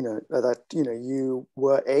 you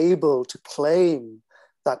were able to claim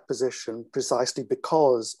that position precisely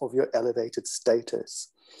because of your elevated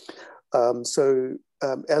status.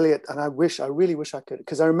 Eliot, and I really wish I could,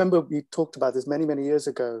 because I remember we talked about this many, many years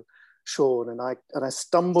ago, Sean, and I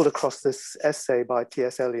stumbled across this essay by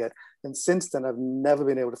T.S. Eliot, and since then I've never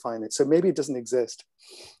been able to find it. So maybe it doesn't exist.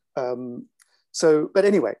 But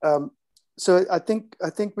anyway, so I think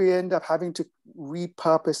we end up having to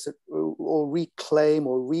repurpose it or reclaim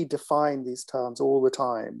or redefine these terms all the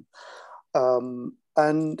time.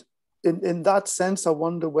 And in that sense, I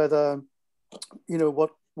wonder whether,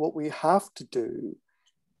 what we have to do,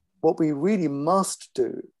 what we really must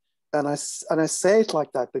do, and I say it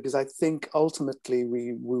like that because I think ultimately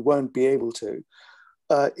we won't be able to,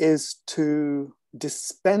 is to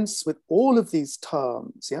dispense with all of these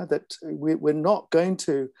terms, that we're not going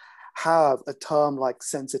to have a term like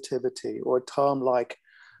sensitivity or a term like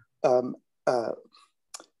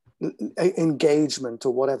engagement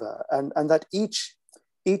or whatever, and that each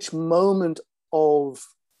moment of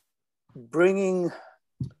bringing,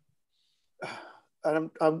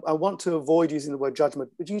 and I want to avoid using the word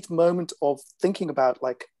judgment, but each moment of thinking about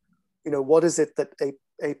what is it that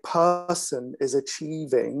a person is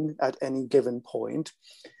achieving at any given point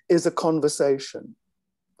is a conversation.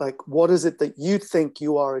 Like, what is it that you think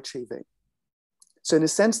you are achieving? So in a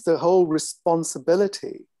sense, the whole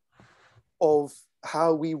responsibility of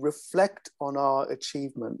how we reflect on our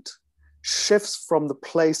achievement shifts from the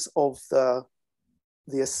place of the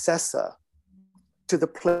assessor to the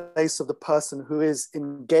place of the person who is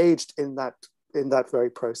engaged in that very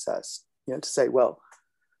process. To say, well,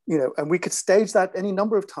 and we could stage that any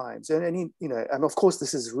number of times, and and of course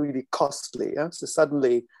this is really costly. So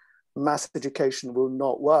suddenly, mass education will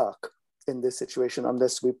not work in this situation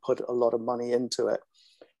unless we put a lot of money into it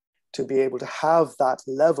to be able to have that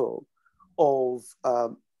level of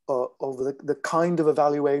the kind of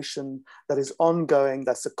evaluation that is ongoing,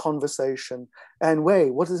 that's a conversation. And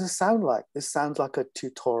wait, what does this sound like? This sounds like a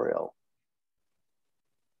tutorial.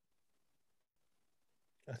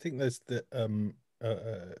 I think there's the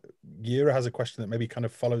Yura has a question that maybe kind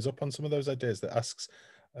of follows up on some of those ideas, that asks,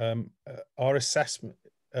 are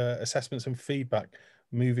assessments and feedback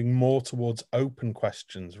moving more towards open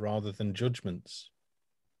questions rather than judgments?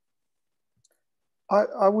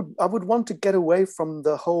 I would want to get away from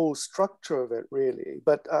the whole structure of it, really.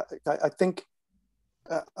 But I think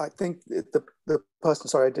the person,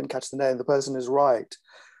 sorry, I didn't catch the name. The person is right.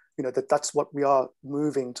 That's what we are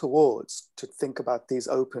moving towards, to think about these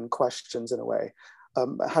open questions in a way.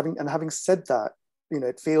 Having said that,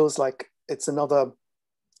 it feels like it's another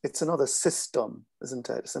system, isn't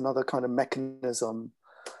it? It's another kind of mechanism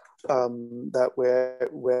that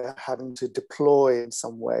we're having to deploy in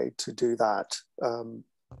some way to do that. And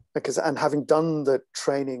having done the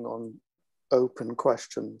training on open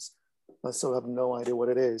questions, I still have no idea what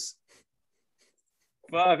it is.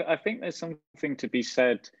 Well, I think there's something to be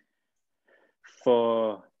said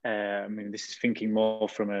for, this is thinking more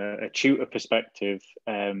from a tutor perspective,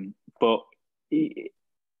 but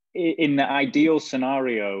in the ideal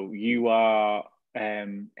scenario, you are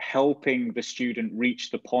helping the student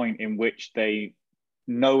reach the point in which they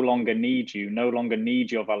no longer need you, no longer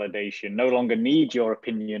need your validation, no longer need your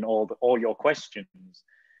opinion or your questions,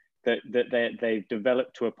 that they've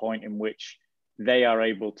developed to a point in which they are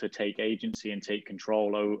able to take agency and take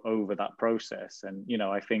control over that process. And,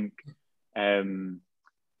 I think, the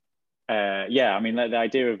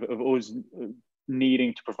idea of us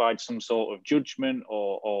needing to provide some sort of judgment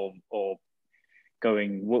or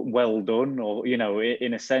going well done, or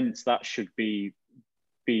in a sense that should be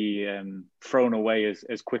thrown away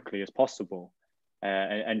as quickly as possible,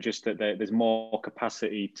 and just that there's more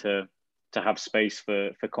capacity to have space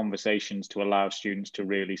for conversations to allow students to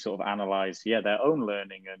really sort of analyze their own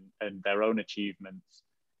learning and their own achievements,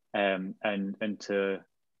 and to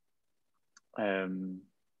and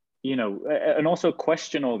also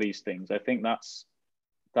question all these things. I think that's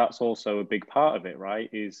also a big part of it, right?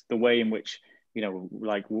 Is the way in which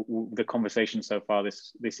the conversation so far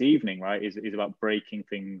this evening, right, is about breaking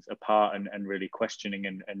things apart and really questioning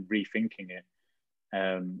and rethinking it.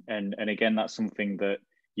 And again, that's something that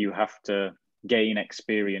you have to gain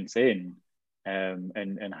experience in,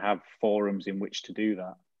 and have forums in which to do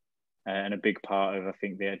that. And a big part of, I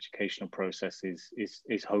think, the educational process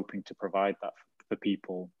is hoping to provide that for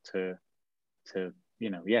people to to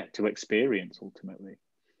experience ultimately.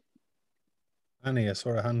 Annie, I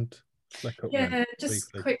saw a hand flick up. Yeah, then,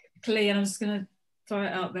 just briefly. quickly, and I'm just going to throw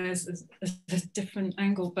it out there as a different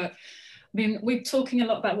angle, but I mean, we're talking a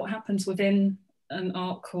lot about what happens within an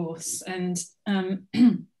art course, and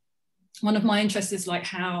one of my interests is like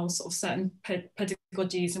how sort of certain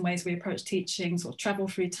pedagogies and ways we approach teaching sort of travel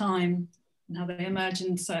through time, and how they emerge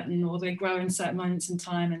in certain, or they grow in certain moments in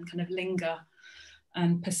time and kind of linger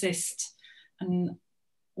and persist. And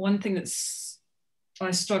one thing that's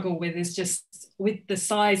I struggle with is just with the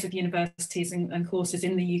size of universities and courses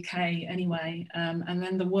in the UK anyway, and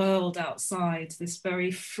then the world outside, this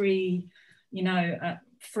very free,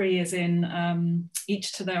 free as in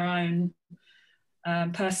each to their own,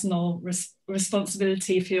 personal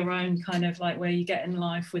responsibility for your own kind of like where you get in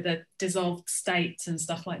life with a dissolved state and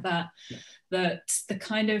stuff like that, that the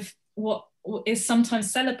kind of what is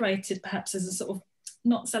sometimes celebrated perhaps as a sort of,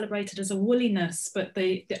 not celebrated as a woolliness, but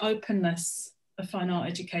the openness of fine art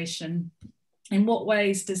education. In what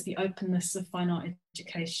ways does the openness of fine art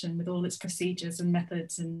education, with all its procedures and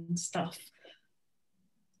methods and stuff,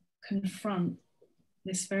 confront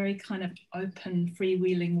this very kind of open,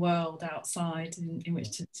 freewheeling world outside in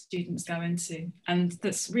which students go into, and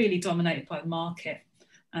that's really dominated by the market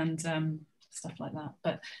and stuff like that?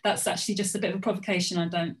 But that's actually just a bit of a provocation. I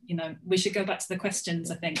don't, we should go back to the questions,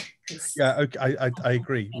 I think. Yeah, okay, I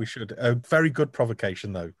agree, we should. A very good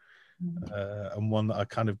provocation though, and one that I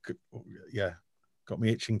kind of, got me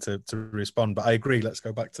itching to respond, but I agree, let's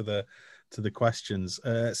go back to the questions.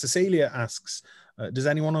 Cecilia asks, does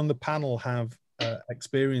anyone on the panel have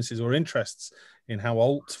experiences or interests in how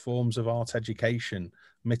alt forms of art education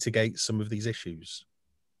mitigate some of these issues?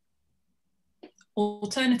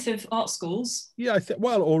 Alternative art schools? Yeah, I think,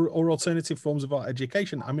 well, or alternative forms of art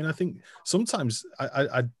education. I mean, I think sometimes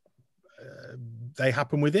they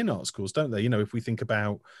happen within art schools, don't they? If we think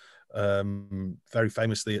about very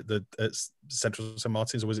famously at Central St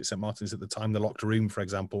Martin's, or was it St Martin's at the time, the locked room, for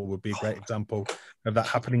example, would be a great example of that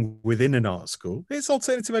happening within an art school. It's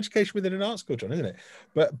alternative education within an art school, John, isn't it?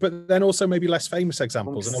 But then also maybe less famous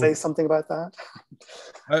examples. Want to say something about that?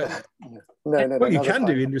 No. Well, you can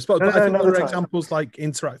do in response. But I think there are examples like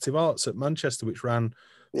Interactive Arts at Manchester, which ran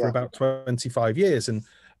for about 25 years, and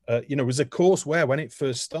was a course where, when it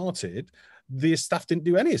first started, the staff didn't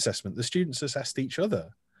do any assessment. The students assessed each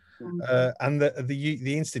other. And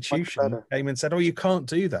the institution came and said, oh, you can't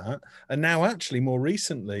do that. And now actually more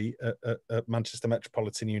recently at Manchester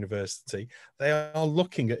Metropolitan University, they are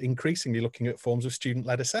increasingly looking at forms of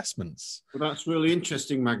student-led assessments. Well, that's really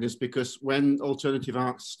interesting, Magnus, because when alternative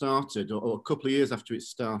arts started, or a couple of years after it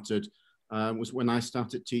started, was when I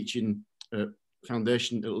started teaching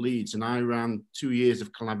foundation at Leeds, and I ran 2 years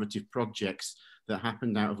of collaborative projects that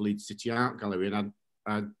happened out of Leeds City Art Gallery. And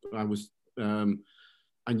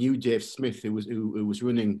I knew Dave Smith, who was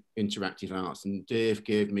running Interactive Arts, and Dave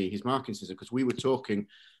gave me his marking system because we were talking,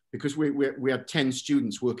 because we had 10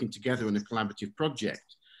 students working together in a collaborative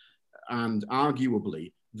project, and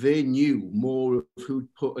arguably they knew more of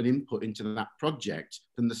who'd put an input into that project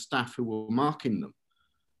than the staff who were marking them.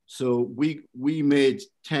 So there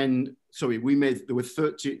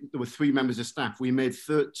were 3 members of staff. We made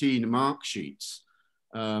 13 mark sheets.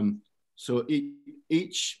 So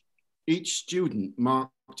each student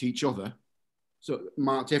marked each other, so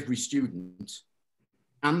marked every student,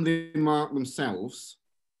 and they marked themselves,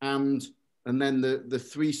 and then the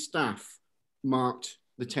 3 staff marked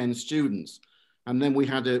the 10 students, and then we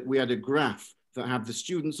had a graph that had the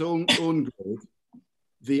students' own grade,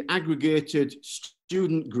 the aggregated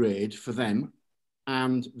student grade for them,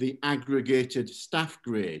 and the aggregated staff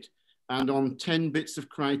grade, and on 10 bits of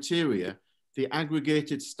criteria, the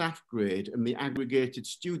aggregated staff grade and the aggregated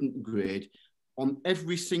student grade on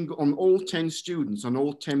all 10 students, on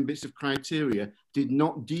all 10 bits of criteria, did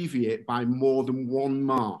not deviate by more than 1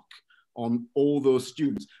 mark on all those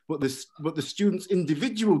students. But the students'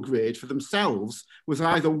 individual grade for themselves was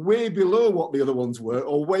either way below what the other ones were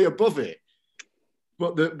or way above it.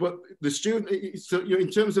 But the student, so in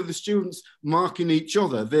terms of the students marking each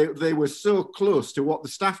other, they were so close to what the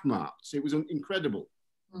staff marked. It was incredible.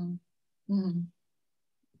 Mm.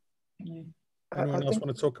 Anyone else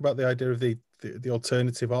want to talk about the idea of the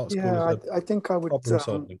alternative art school? Yeah, I think I would.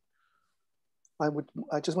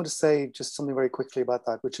 I just want to say just something very quickly about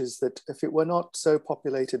that, which is that if it were not so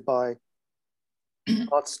populated by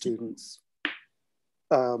art students,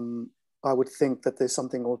 I would think that there's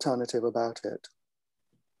something alternative about it.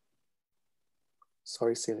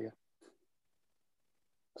 Sorry, Celia.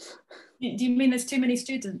 Do you mean there's too many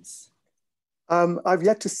students? I've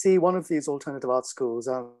yet to see one of these alternative art schools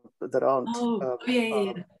that aren't.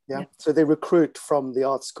 Yeah. So they recruit from the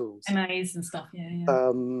art schools. MAs and stuff, yeah.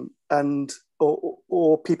 And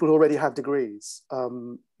or people who already have degrees.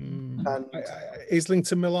 And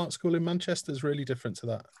Islington Mill Art School in Manchester is really different to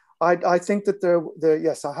that. I think that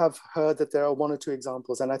yes, I have heard that there are one or two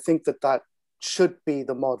examples, and I think that should be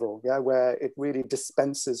the model, yeah, where it really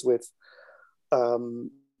dispenses with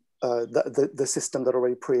the system that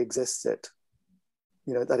already pre-exists it,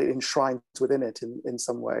 you know, that it enshrines within it in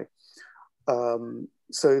some way.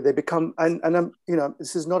 So they become, and you know,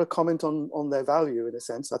 this is not a comment on their value in a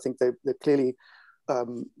sense. I think they're clearly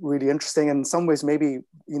really interesting, and in some ways maybe,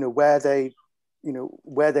 you know, where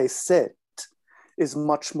they sit is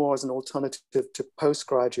much more as an alternative to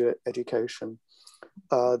postgraduate education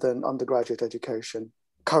than undergraduate education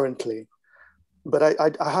currently. But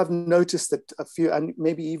I have noticed that a few, and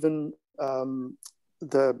maybe even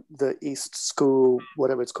the East School,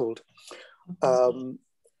 whatever it's called,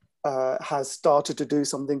 has started to do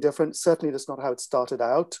something different. Certainly that's not how it started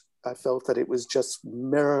out. I felt that it was just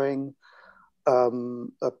mirroring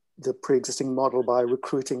the pre-existing model by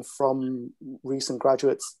recruiting from recent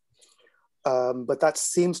graduates. But that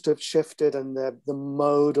seems to have shifted, and the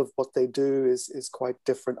mode of what they do is quite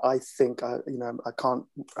different. I think, you know,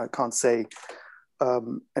 I can't say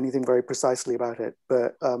anything very precisely about it,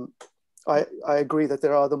 but I agree that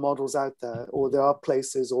there are other models out there, or there are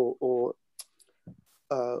places or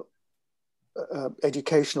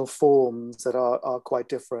educational forms that are quite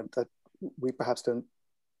different that we perhaps don't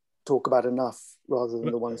talk about enough, rather than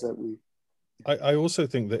the ones that we. I also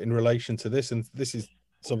think that in relation to this, and this is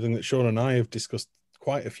something that Sean and I have discussed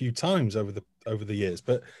quite a few times over the years,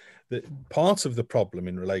 but that part of the problem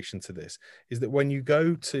in relation to this is that when you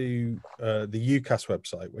go to the UCAS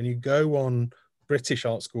website, when you go on British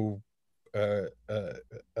art school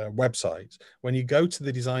websites, when you go to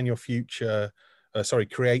the Design Your Future,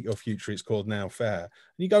 Create Your Future, it's called now, fair, and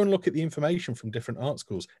you go and look at the information from different art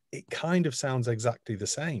schools, it kind of sounds exactly the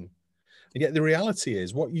same. And yet the reality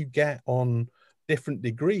is what you get on different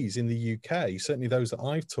degrees in the UK, certainly those that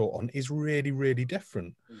I've taught on, is really, really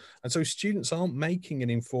different. And so students aren't making an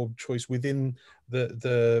informed choice within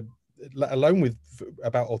the let alone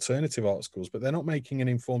about alternative art schools, but they're not making an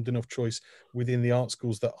informed enough choice within the art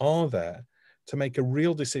schools that are there to make a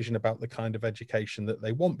real decision about the kind of education that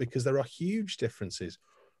they want, because there are huge differences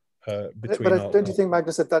between. But don't you think,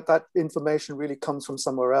 Magnus, that information really comes from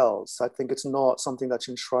somewhere else? I think it's not something that's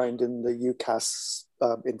enshrined in the UCAS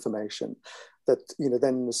information. That, you know,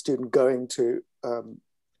 then the student going to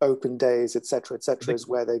open days, etc., is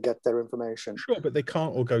where they get their information. Sure, but they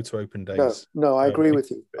can't all go to open days. No, I agree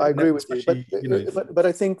with you. I agree with you. But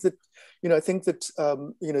I think that, you know,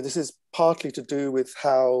 you know, this is partly to do with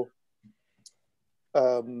how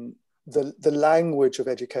the language of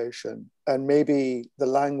education and maybe the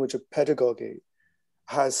language of pedagogy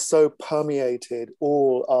has so permeated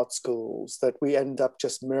all art schools that we end up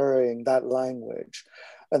just mirroring that language,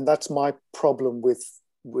 and that's my problem with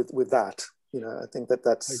that. You know, I think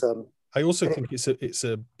that's. I also think it's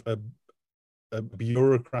a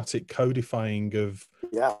bureaucratic codifying of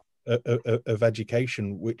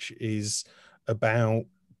education, which is about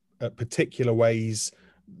particular ways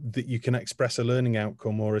that you can express a learning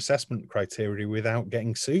outcome or assessment criteria without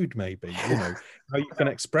getting sued. Maybe, you know, how you can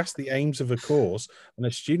express the aims of a course, and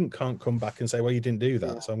a student can't come back and say, "Well, you didn't do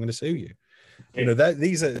that, so I'm going to sue you." You know,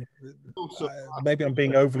 these are maybe I'm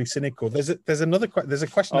being overly cynical. There's a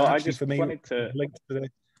question actually for me.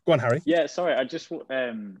 Go on, Harry. Yeah, sorry. I just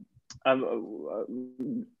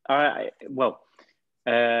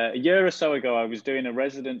a year or so ago, I was doing a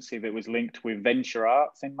residency that was linked with Venture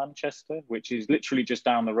Arts in Manchester, which is literally just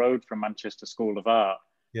down the road from Manchester School of Art.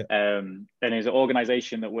 Yeah. And is an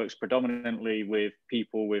organisation that works predominantly with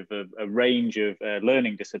people with a range of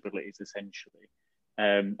learning disabilities, essentially,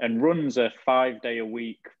 and runs a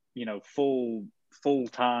 5-day-a-week, you know,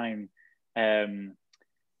 full-time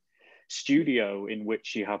studio in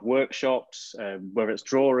which you have workshops, whether it's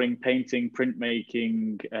drawing, painting,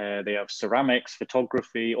 printmaking, they have ceramics,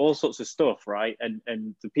 photography, all sorts of stuff, right? And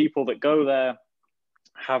the people that go there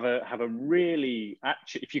have a really,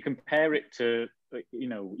 actually, if you compare it to, you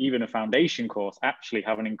know, even a foundation course, actually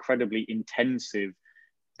have an incredibly intensive,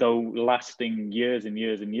 though lasting years and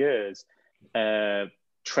years and years,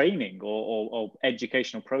 training or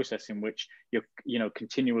educational process in which you're, you know,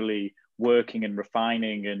 continually working and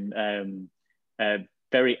refining and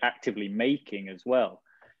very actively making as well.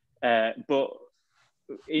 But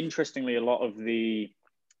interestingly, a lot of the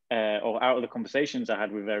or out of the conversations I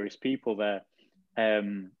had with various people there,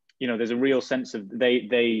 you know, there's a real sense of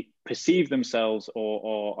they perceive themselves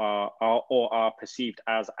or are perceived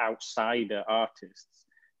as outsider artists.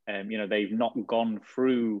 You know, they've not gone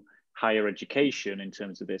through higher education in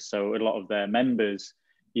terms of this. So a lot of their members,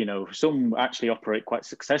 you know, some actually operate quite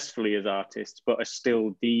successfully as artists, but are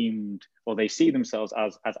still deemed, or they see themselves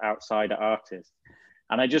as outsider artists.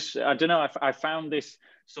 And I don't know, I found this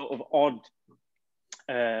sort of odd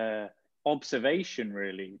observation,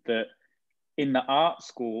 really, that in the art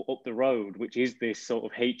school up the road, which is this sort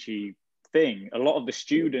of HE thing, a lot of the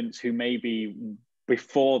students who maybe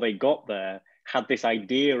before they got there had this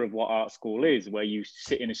idea of what art school is, where you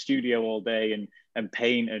sit in a studio all day and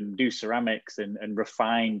paint and do ceramics and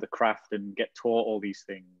refine the craft and get taught all these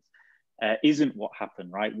things, isn't what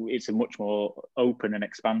happened, right? It's a much more open and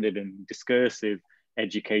expanded and discursive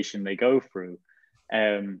education they go through.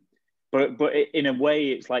 But in a way,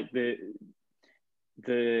 it's like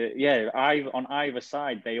on either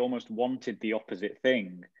side, they almost wanted the opposite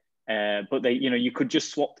thing, but they, you know, you could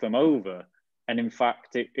just swap them over. And in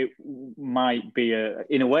fact, it might be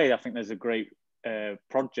in a way, I think there's a great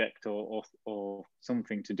project or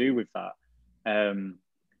something to do with that.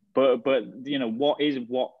 But you know, what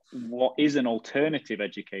is an alternative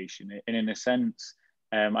education? And in a sense,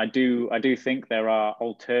 I do think there are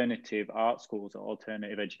alternative art schools or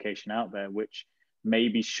alternative education out there which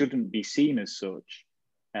maybe shouldn't be seen as such.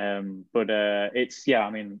 But it's, yeah,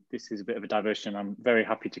 I mean, this is a bit of a diversion. I'm very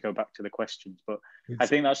happy to go back to the questions, but I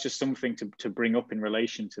think that's just something to bring up in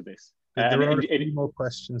relation to this. There are a few more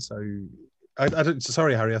questions, so I don't.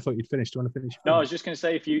 Sorry, Harry, I thought you'd finished. Do you want to finish? No, I was just going to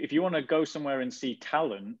say, if you want to go somewhere and see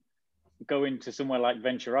talent, go into somewhere like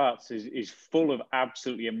Venture Arts is full of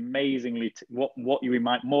absolutely amazingly what you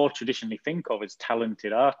might more traditionally think of as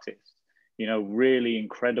talented artists. You know, really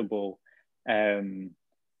incredible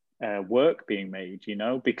work being made, you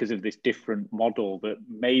know, because of this different model that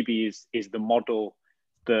maybe is the model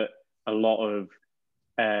that a lot of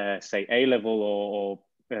say A-level or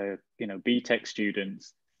you know, BTech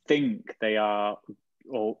students think they are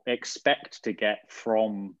or expect to get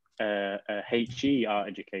from a HE art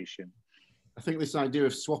education. I think this idea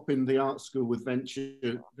of swapping the art school with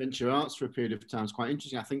venture arts for a period of time is quite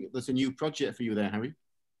interesting. I think there's a new project for you there, Harry.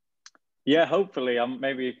 Yeah, hopefully.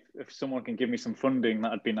 Maybe if someone can give me some funding,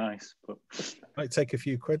 that'd be nice. But might take a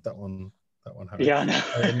few quid, that one, Harry. Yeah,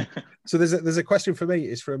 I know. So there's a question for me.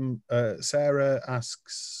 It's from Sarah.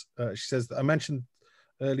 Asks, she says that I mentioned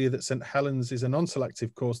earlier that St Helens is a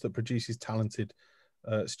non-selective course that produces talented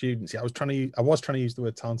students. Yeah, I was trying to use the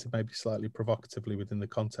word talented maybe slightly provocatively within the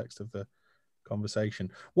context of the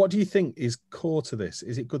conversation. What do you think is core to this?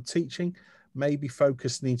 Is it good teaching? Maybe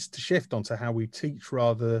focus needs to shift onto how we teach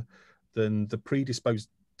rather than the predisposed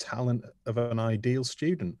talent of an ideal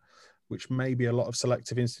student, which maybe a lot of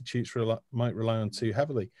selective institutes might rely on too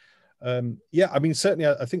heavily. Yeah, I mean, certainly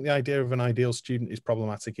I think the idea of an ideal student is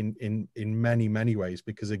problematic in many ways,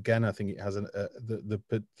 because again, I think it has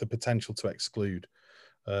the potential to exclude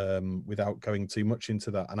without going too much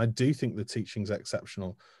into that. And I do think the teaching's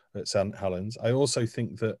exceptional at St Helens. I also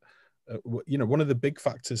think that you know, one of the big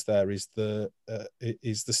factors there is the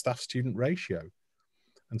staff-student ratio.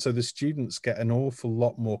 And so the students get an awful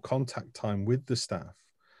lot more contact time with the staff,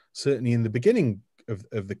 certainly in the beginning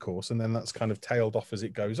of the course, and then that's kind of tailed off as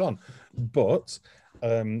it goes on. But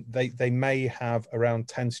they may have around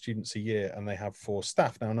 10 students a year and they have 4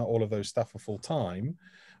 staff. Now, not all of those staff are full-time,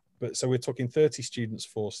 but so we're talking 30 students,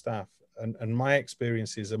 4 staff. And my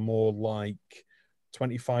experiences are more like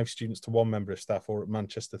 25 students to 1 member of staff, or at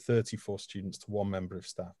Manchester, 34 students to 1 member of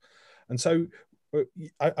staff. And so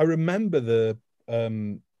I remember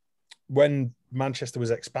when Manchester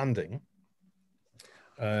was expanding,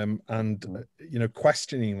 and you know,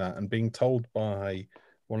 questioning that and being told by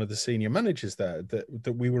one of the senior managers there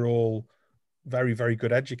that we were all very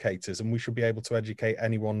good educators and we should be able to educate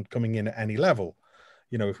anyone coming in at any level,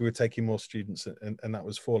 you know, if we were taking more students and that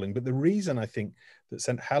was falling. But the reason I think that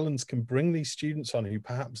St Helens can bring these students on who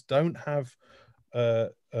perhaps don't have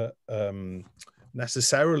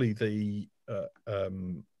necessarily the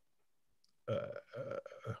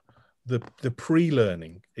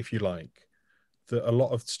pre-learning, if you like, that a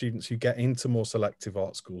lot of students who get into more selective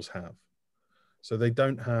art schools have. So they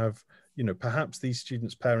don't have, you know, perhaps these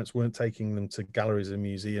students' parents weren't taking them to galleries and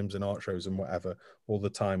museums and art shows and whatever all the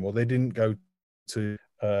time, or they didn't go to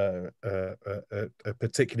a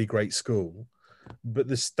particularly great school, but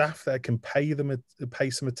the staff there can pay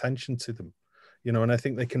some attention to them, you know, and I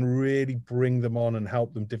think they can really bring them on and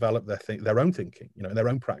help them develop their own thinking, you know, their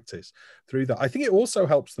own practice through that. I think it also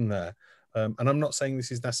helps them there And I'm not saying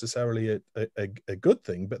this is necessarily a good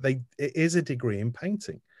thing, but it is a degree in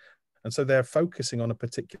painting. And so they're focusing on a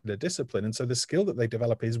particular discipline. And so the skill that they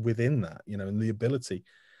develop is within that, you know, and the ability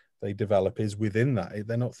they develop is within that.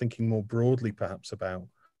 They're not thinking more broadly, perhaps, about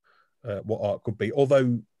what art could be.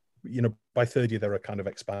 Although, you know, by third year, there are kind of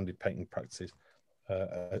expanded painting practices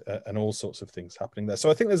and all sorts of things happening there. So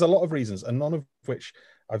I think there's a lot of reasons, and none of which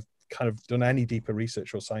I've kind of done any deeper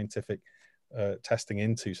research or scientific testing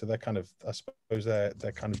into. So they're kind of, I suppose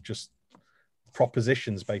they're kind of just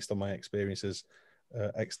propositions based on my experience as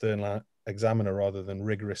external examiner rather than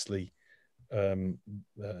rigorously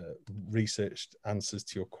researched answers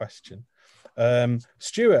to your question.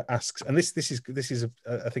 Stuart asks, and this is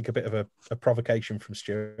I think a bit of a provocation from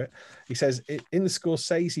Stuart. He says, in the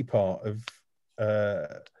Scorsese part of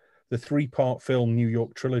the 3-part film New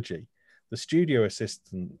York trilogy, the studio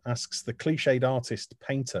assistant asks the cliched artist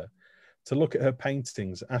painter to look at her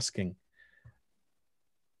paintings, asking,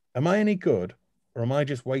 am I any good, or am I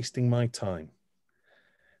just wasting my time?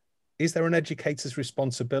 Is there an educator's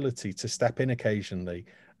responsibility to step in occasionally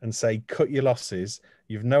and say, cut your losses,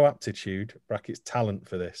 you've no aptitude, brackets talent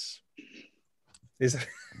for this? Is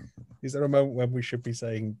there a moment when we should be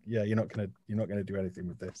saying, yeah, you're not gonna do anything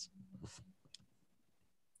with this?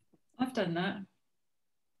 I've done that.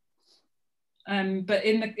 But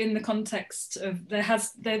in the context of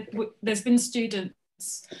there's been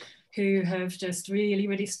students who have just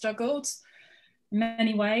really struggled in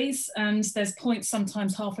many ways, and there's points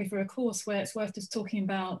sometimes halfway through a course where it's worth just talking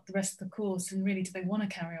about the rest of the course and really, do they want to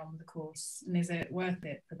carry on with the course, and is it worth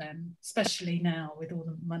it for them, especially now with all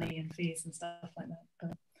the money and fees and stuff like that.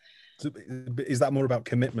 But so is that more about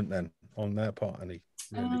commitment then on their part, Annie?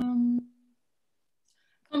 Really?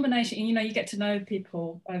 Combination, you know, you get to know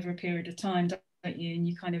people over a period of time, don't you, and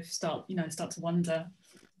you kind of start to wonder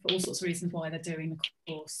for all sorts of reasons why they're doing the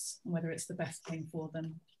course and whether it's the best thing for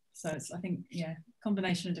them. So it's, I think, yeah,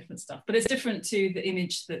 combination of different stuff, but it's different to the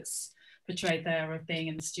image that's portrayed there of being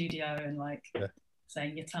in the studio and like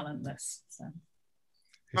saying you're talentless. So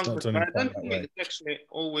it's not done I don't think it's actually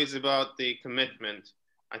always about the commitment.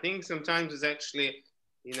 I think sometimes it's actually,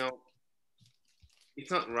 you know,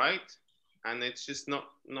 it's not right, and it's just not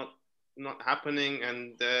happening,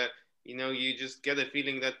 and you know, you just get a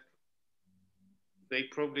feeling that they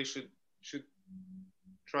probably should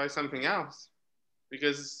try something else,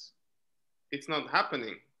 because it's not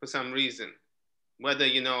happening for some reason. Whether,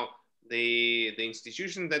 you know, the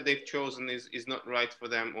institution that they've chosen is not right for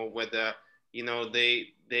them, or whether, you know, they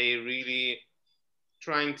really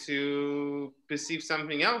trying to perceive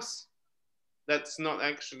something else that's not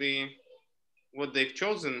actually what they've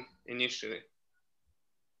chosen initially.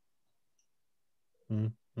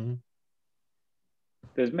 Mm-hmm.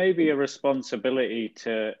 There's maybe a responsibility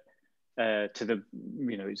to the,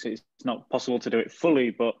 you know, it's not possible to do it fully,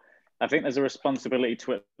 but I think there's a responsibility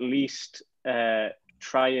to at least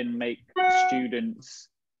try and make students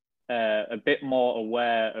a bit more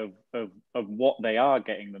aware of what they are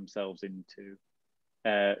getting themselves into.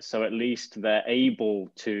 So at least they're able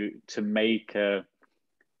to make a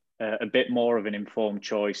bit more of an informed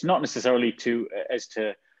choice, not necessarily as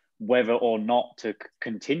to whether or not to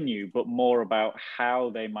continue, but more about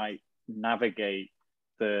how they might navigate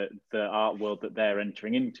the art world that they're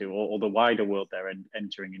entering into, or the wider world they're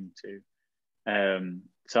entering into.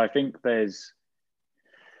 So I think there's,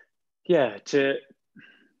 it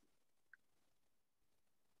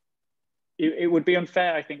would be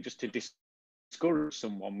unfair, I think, just to discourage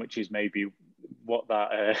someone, which is maybe what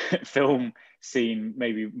that film scene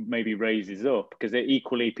maybe raises up, because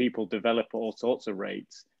equally people develop at all sorts of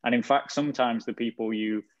rates, and in fact sometimes the people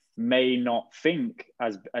you may not think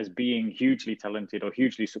as being hugely talented or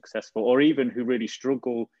hugely successful, or even who really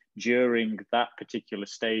struggle during that particular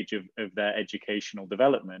stage of their educational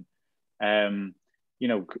development, you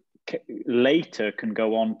know, later can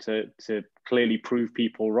go on to clearly prove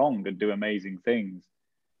people wrong and do amazing things.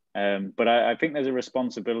 But I think there's a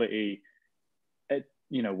responsibility,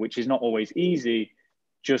 you know, which is not always easy,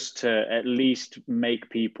 just to at least make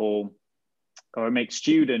people, or make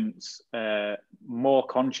students more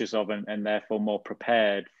conscious of and therefore more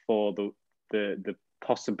prepared for the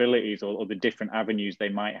possibilities or the different avenues they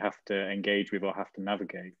might have to engage with or have to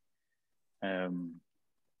navigate.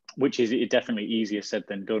 Which is definitely easier said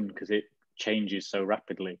than done, because it changes so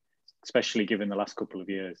rapidly, especially given the last couple of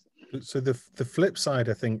years. So the flip side,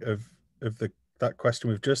 I think, of that question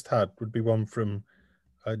we've just had would be one from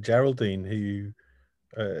Geraldine, who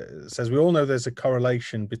says, we all know there's a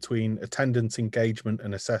correlation between attendance, engagement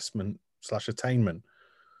and assessment/attainment.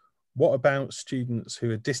 What about students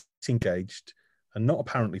who are disengaged and not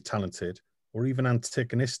apparently talented, or even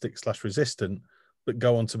antagonistic / resistant, but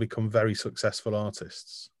go on to become very successful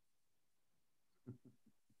artists?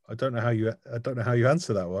 I don't know how you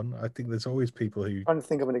answer that one. I think there's always people who... I'm trying to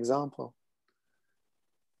think of an example.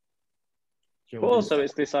 But also,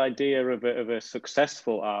 it's this idea of a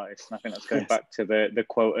successful artist, and I think that's going back to the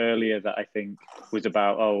quote earlier that I think was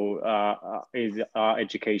about, is art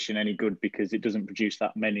education any good because it doesn't produce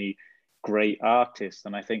that many great artists?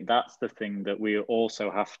 And I think that's the thing that we also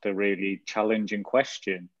have to really challenge and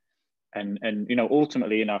question. And you know,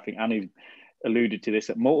 ultimately, you know, I think Annie alluded to this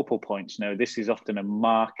at multiple points. You know, this is often a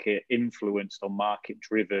market influenced or market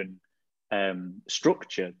driven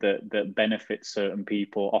structure that benefits certain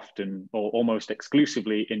people often or almost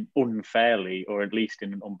exclusively in unfairly, or at least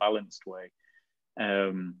in an unbalanced way.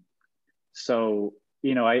 So,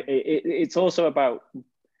 you know, it's also about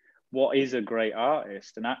what is a great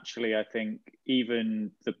artist. And actually, I think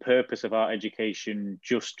even the purpose of art education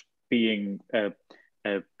just being a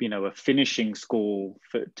finishing school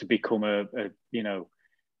to become a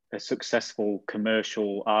successful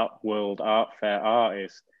commercial art fair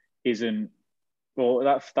artist isn't,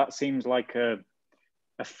 well, that seems like a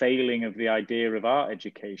failing of the idea of art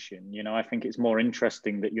education. You know, I think it's more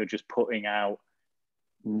interesting that you're just putting out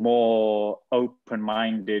more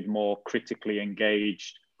open-minded, more critically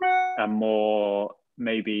engaged, and more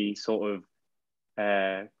maybe sort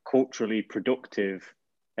of culturally productive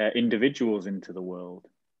individuals into the world.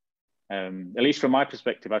 At least from my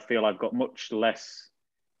perspective, I feel I've got much less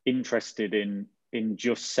interested in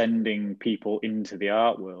just sending people into the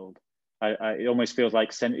art world. It almost feels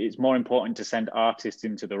like it's more important to send artists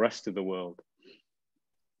into the rest of the world.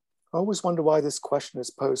 I always wonder why this question is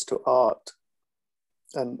posed to art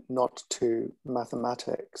and not to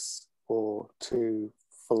mathematics or to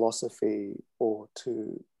philosophy or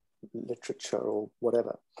to literature or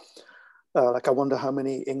whatever. Like, I wonder how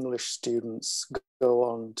many English students go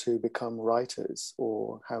on to become writers,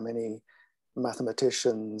 or how many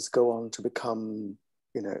mathematicians go on to become,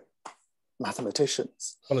 you know,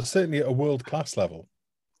 mathematicians. Well, it's certainly at a world-class level.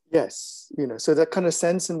 Yes, you know, so that kind of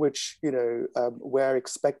sense in which, you know, we're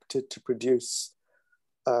expected to produce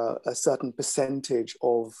a certain percentage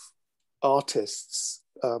of artists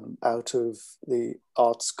out of the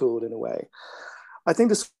art school in a way. I think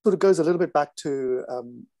this sort of goes a little bit back to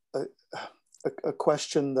a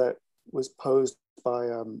question that was posed by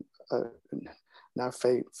now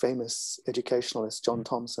famous educationalist John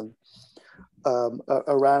Thompson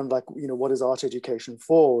around, like, you know, what is art education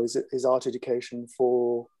for? Is art education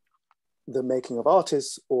for the making of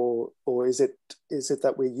artists, or is it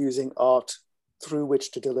that we're using art through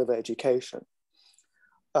which to deliver education?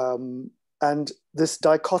 And this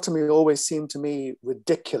dichotomy always seemed to me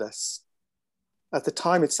ridiculous. At the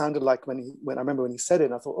time, it sounded like when I remember when he said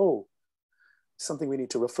it, I thought, oh, something we need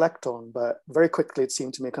to reflect on. But very quickly, it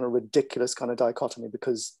seemed to me a kind of ridiculous kind of dichotomy,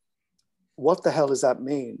 because what the hell does that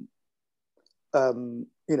mean? You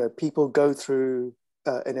know, people go through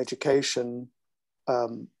an education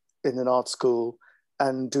in an art school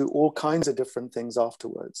and do all kinds of different things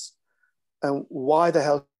afterwards. And why the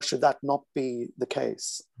hell should that not be the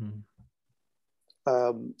case?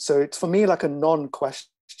 So it's, for me, like a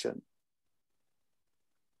non-question.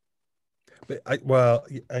 But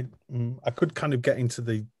I could kind of get into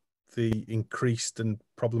the increased and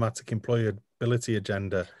problematic employability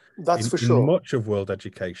agenda. That's for sure. In much of world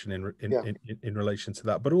education in relation to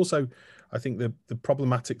that, but also I think the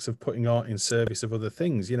problematics of putting art in service of other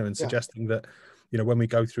things, you know, and suggesting that, you know, when we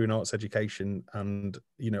go through an arts education and,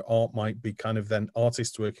 you know, art might be kind of then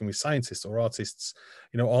artists working with scientists, or artists,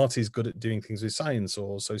 you know, art is good at doing things with science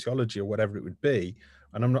or sociology or whatever it would be.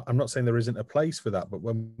 And I'm not saying there isn't a place for that, but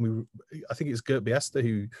I think it's Gert Biester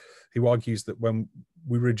who argues that when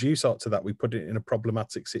we reduce art to that, we put it in a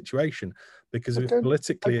problematic situation, because if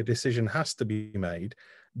politically a decision has to be made,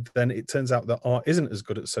 then it turns out that art isn't as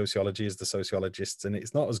good at sociology as the sociologists, and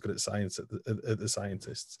it's not as good at science at the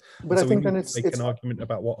scientists. But I think then it's an argument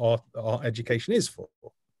about what art education is for.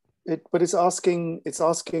 But it's asking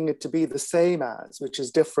it to be the same as, which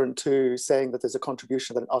is different to saying that there's a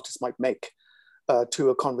contribution that an artist might make to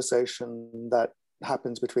a conversation that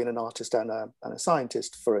happens between an artist and a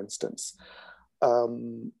scientist, for instance,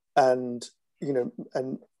 and, you know,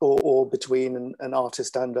 or between an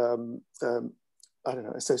artist and I don't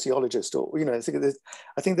know, a sociologist, or, you know, I think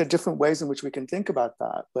there are different ways in which we can think about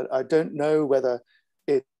that, but I don't know whether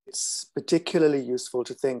it's particularly useful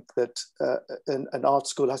to think that an art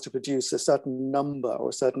school has to produce a certain number or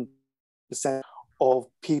a certain percent of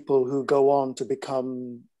people who go on to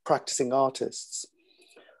become practicing artists.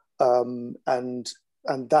 And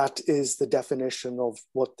that is the definition of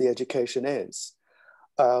what the education is.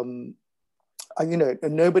 you know,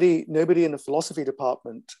 nobody in the philosophy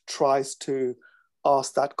department tries to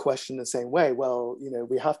ask that question the same way. Well, you know,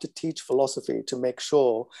 we have to teach philosophy to make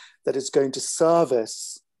sure that it's going to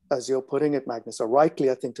service, as you're putting it, Magnus, or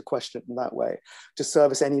rightly, I think, to question it in that way, to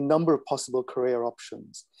service any number of possible career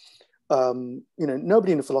options. You know,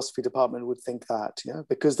 nobody in the philosophy department would think that, yeah,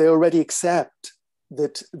 because they already accept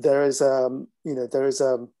that there is you know, there is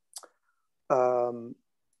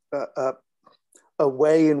a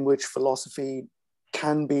way in which philosophy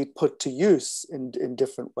can be put to use in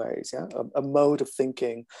different ways, yeah, a mode of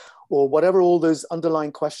thinking, or whatever, all those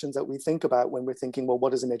underlying questions that we think about when we're thinking, well,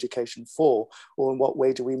 what is an education for, or in what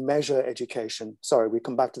way do we measure education? Sorry, we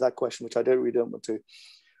come back to that question, which I really don't want to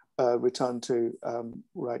return to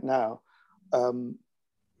right now.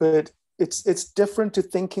 But it's different to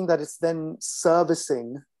thinking that it's then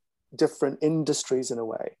servicing different industries in a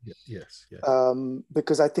way. Yes.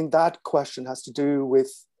 Because I think that question has to do with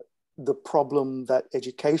the problem that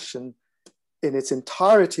education in its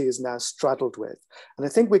entirety is now straddled with. And I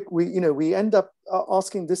think we end up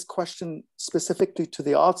asking this question specifically to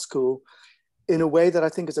the art school in a way that I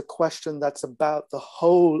think is a question that's about the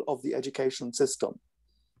whole of the education system.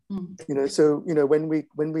 You know, so, you know, when we,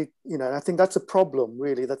 you know, and I think that's a problem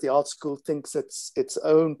really, that the art school thinks it's its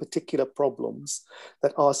own particular problems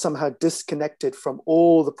that are somehow disconnected from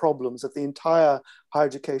all the problems that the entire higher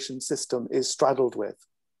education system is straddled with.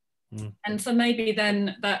 And so maybe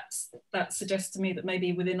then that suggests to me that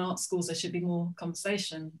maybe within art schools there should be more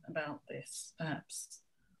conversation about this, perhaps,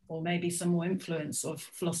 or maybe some more influence of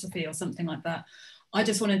philosophy or something like that. I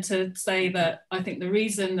just wanted to say that I think the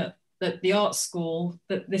reason that the art school,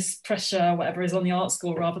 that this pressure, whatever, is on the art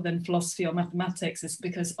school rather than philosophy or mathematics, is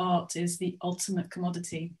because art is the ultimate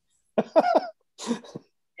commodity.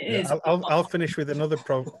 I'll finish with another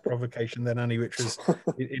provocation then, Annie, which was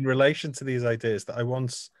in relation to these ideas that I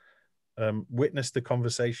once witnessed a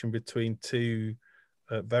conversation between two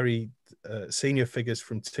very senior figures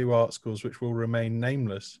from two art schools, which will remain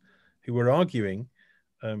nameless, who were arguing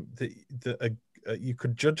that you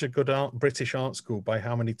could judge a good British art school by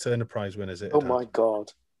how many Turner Prize winners it had. Oh my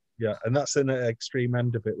God. Yeah, and that's an extreme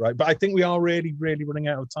end of it, right? But I think we are really, really running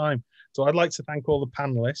out of time. So I'd like to thank all the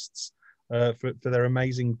panelists for their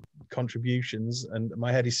amazing contributions. And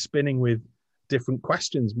my head is spinning with different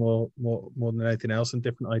questions more than anything else, and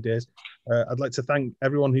different ideas. I'd like to thank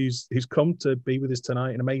everyone who's come to be with us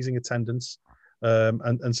tonight, in amazing attendance,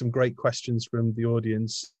 and some great questions from the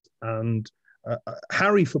audience. And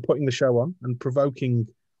Harry for putting the show on and provoking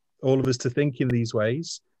all of us to think in these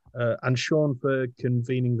ways, and Sean for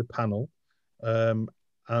convening the panel.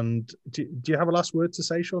 And do you have a last word to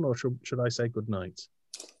say, Sean, or should I say good night?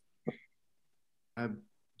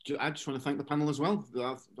 I just want to thank the panel as well.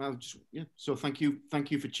 So thank you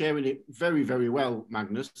for chairing it very, very well,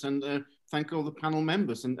 Magnus, and thank all the panel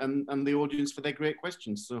members and the audience for their great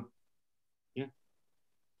questions. So, yeah.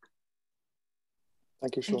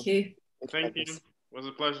 Thank you, Sean. Thank you. Thank you. It was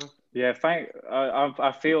a pleasure. Yeah,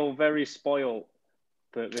 I feel very spoiled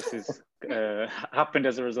that this has happened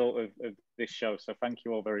as a result of this show. So thank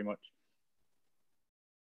you all very much.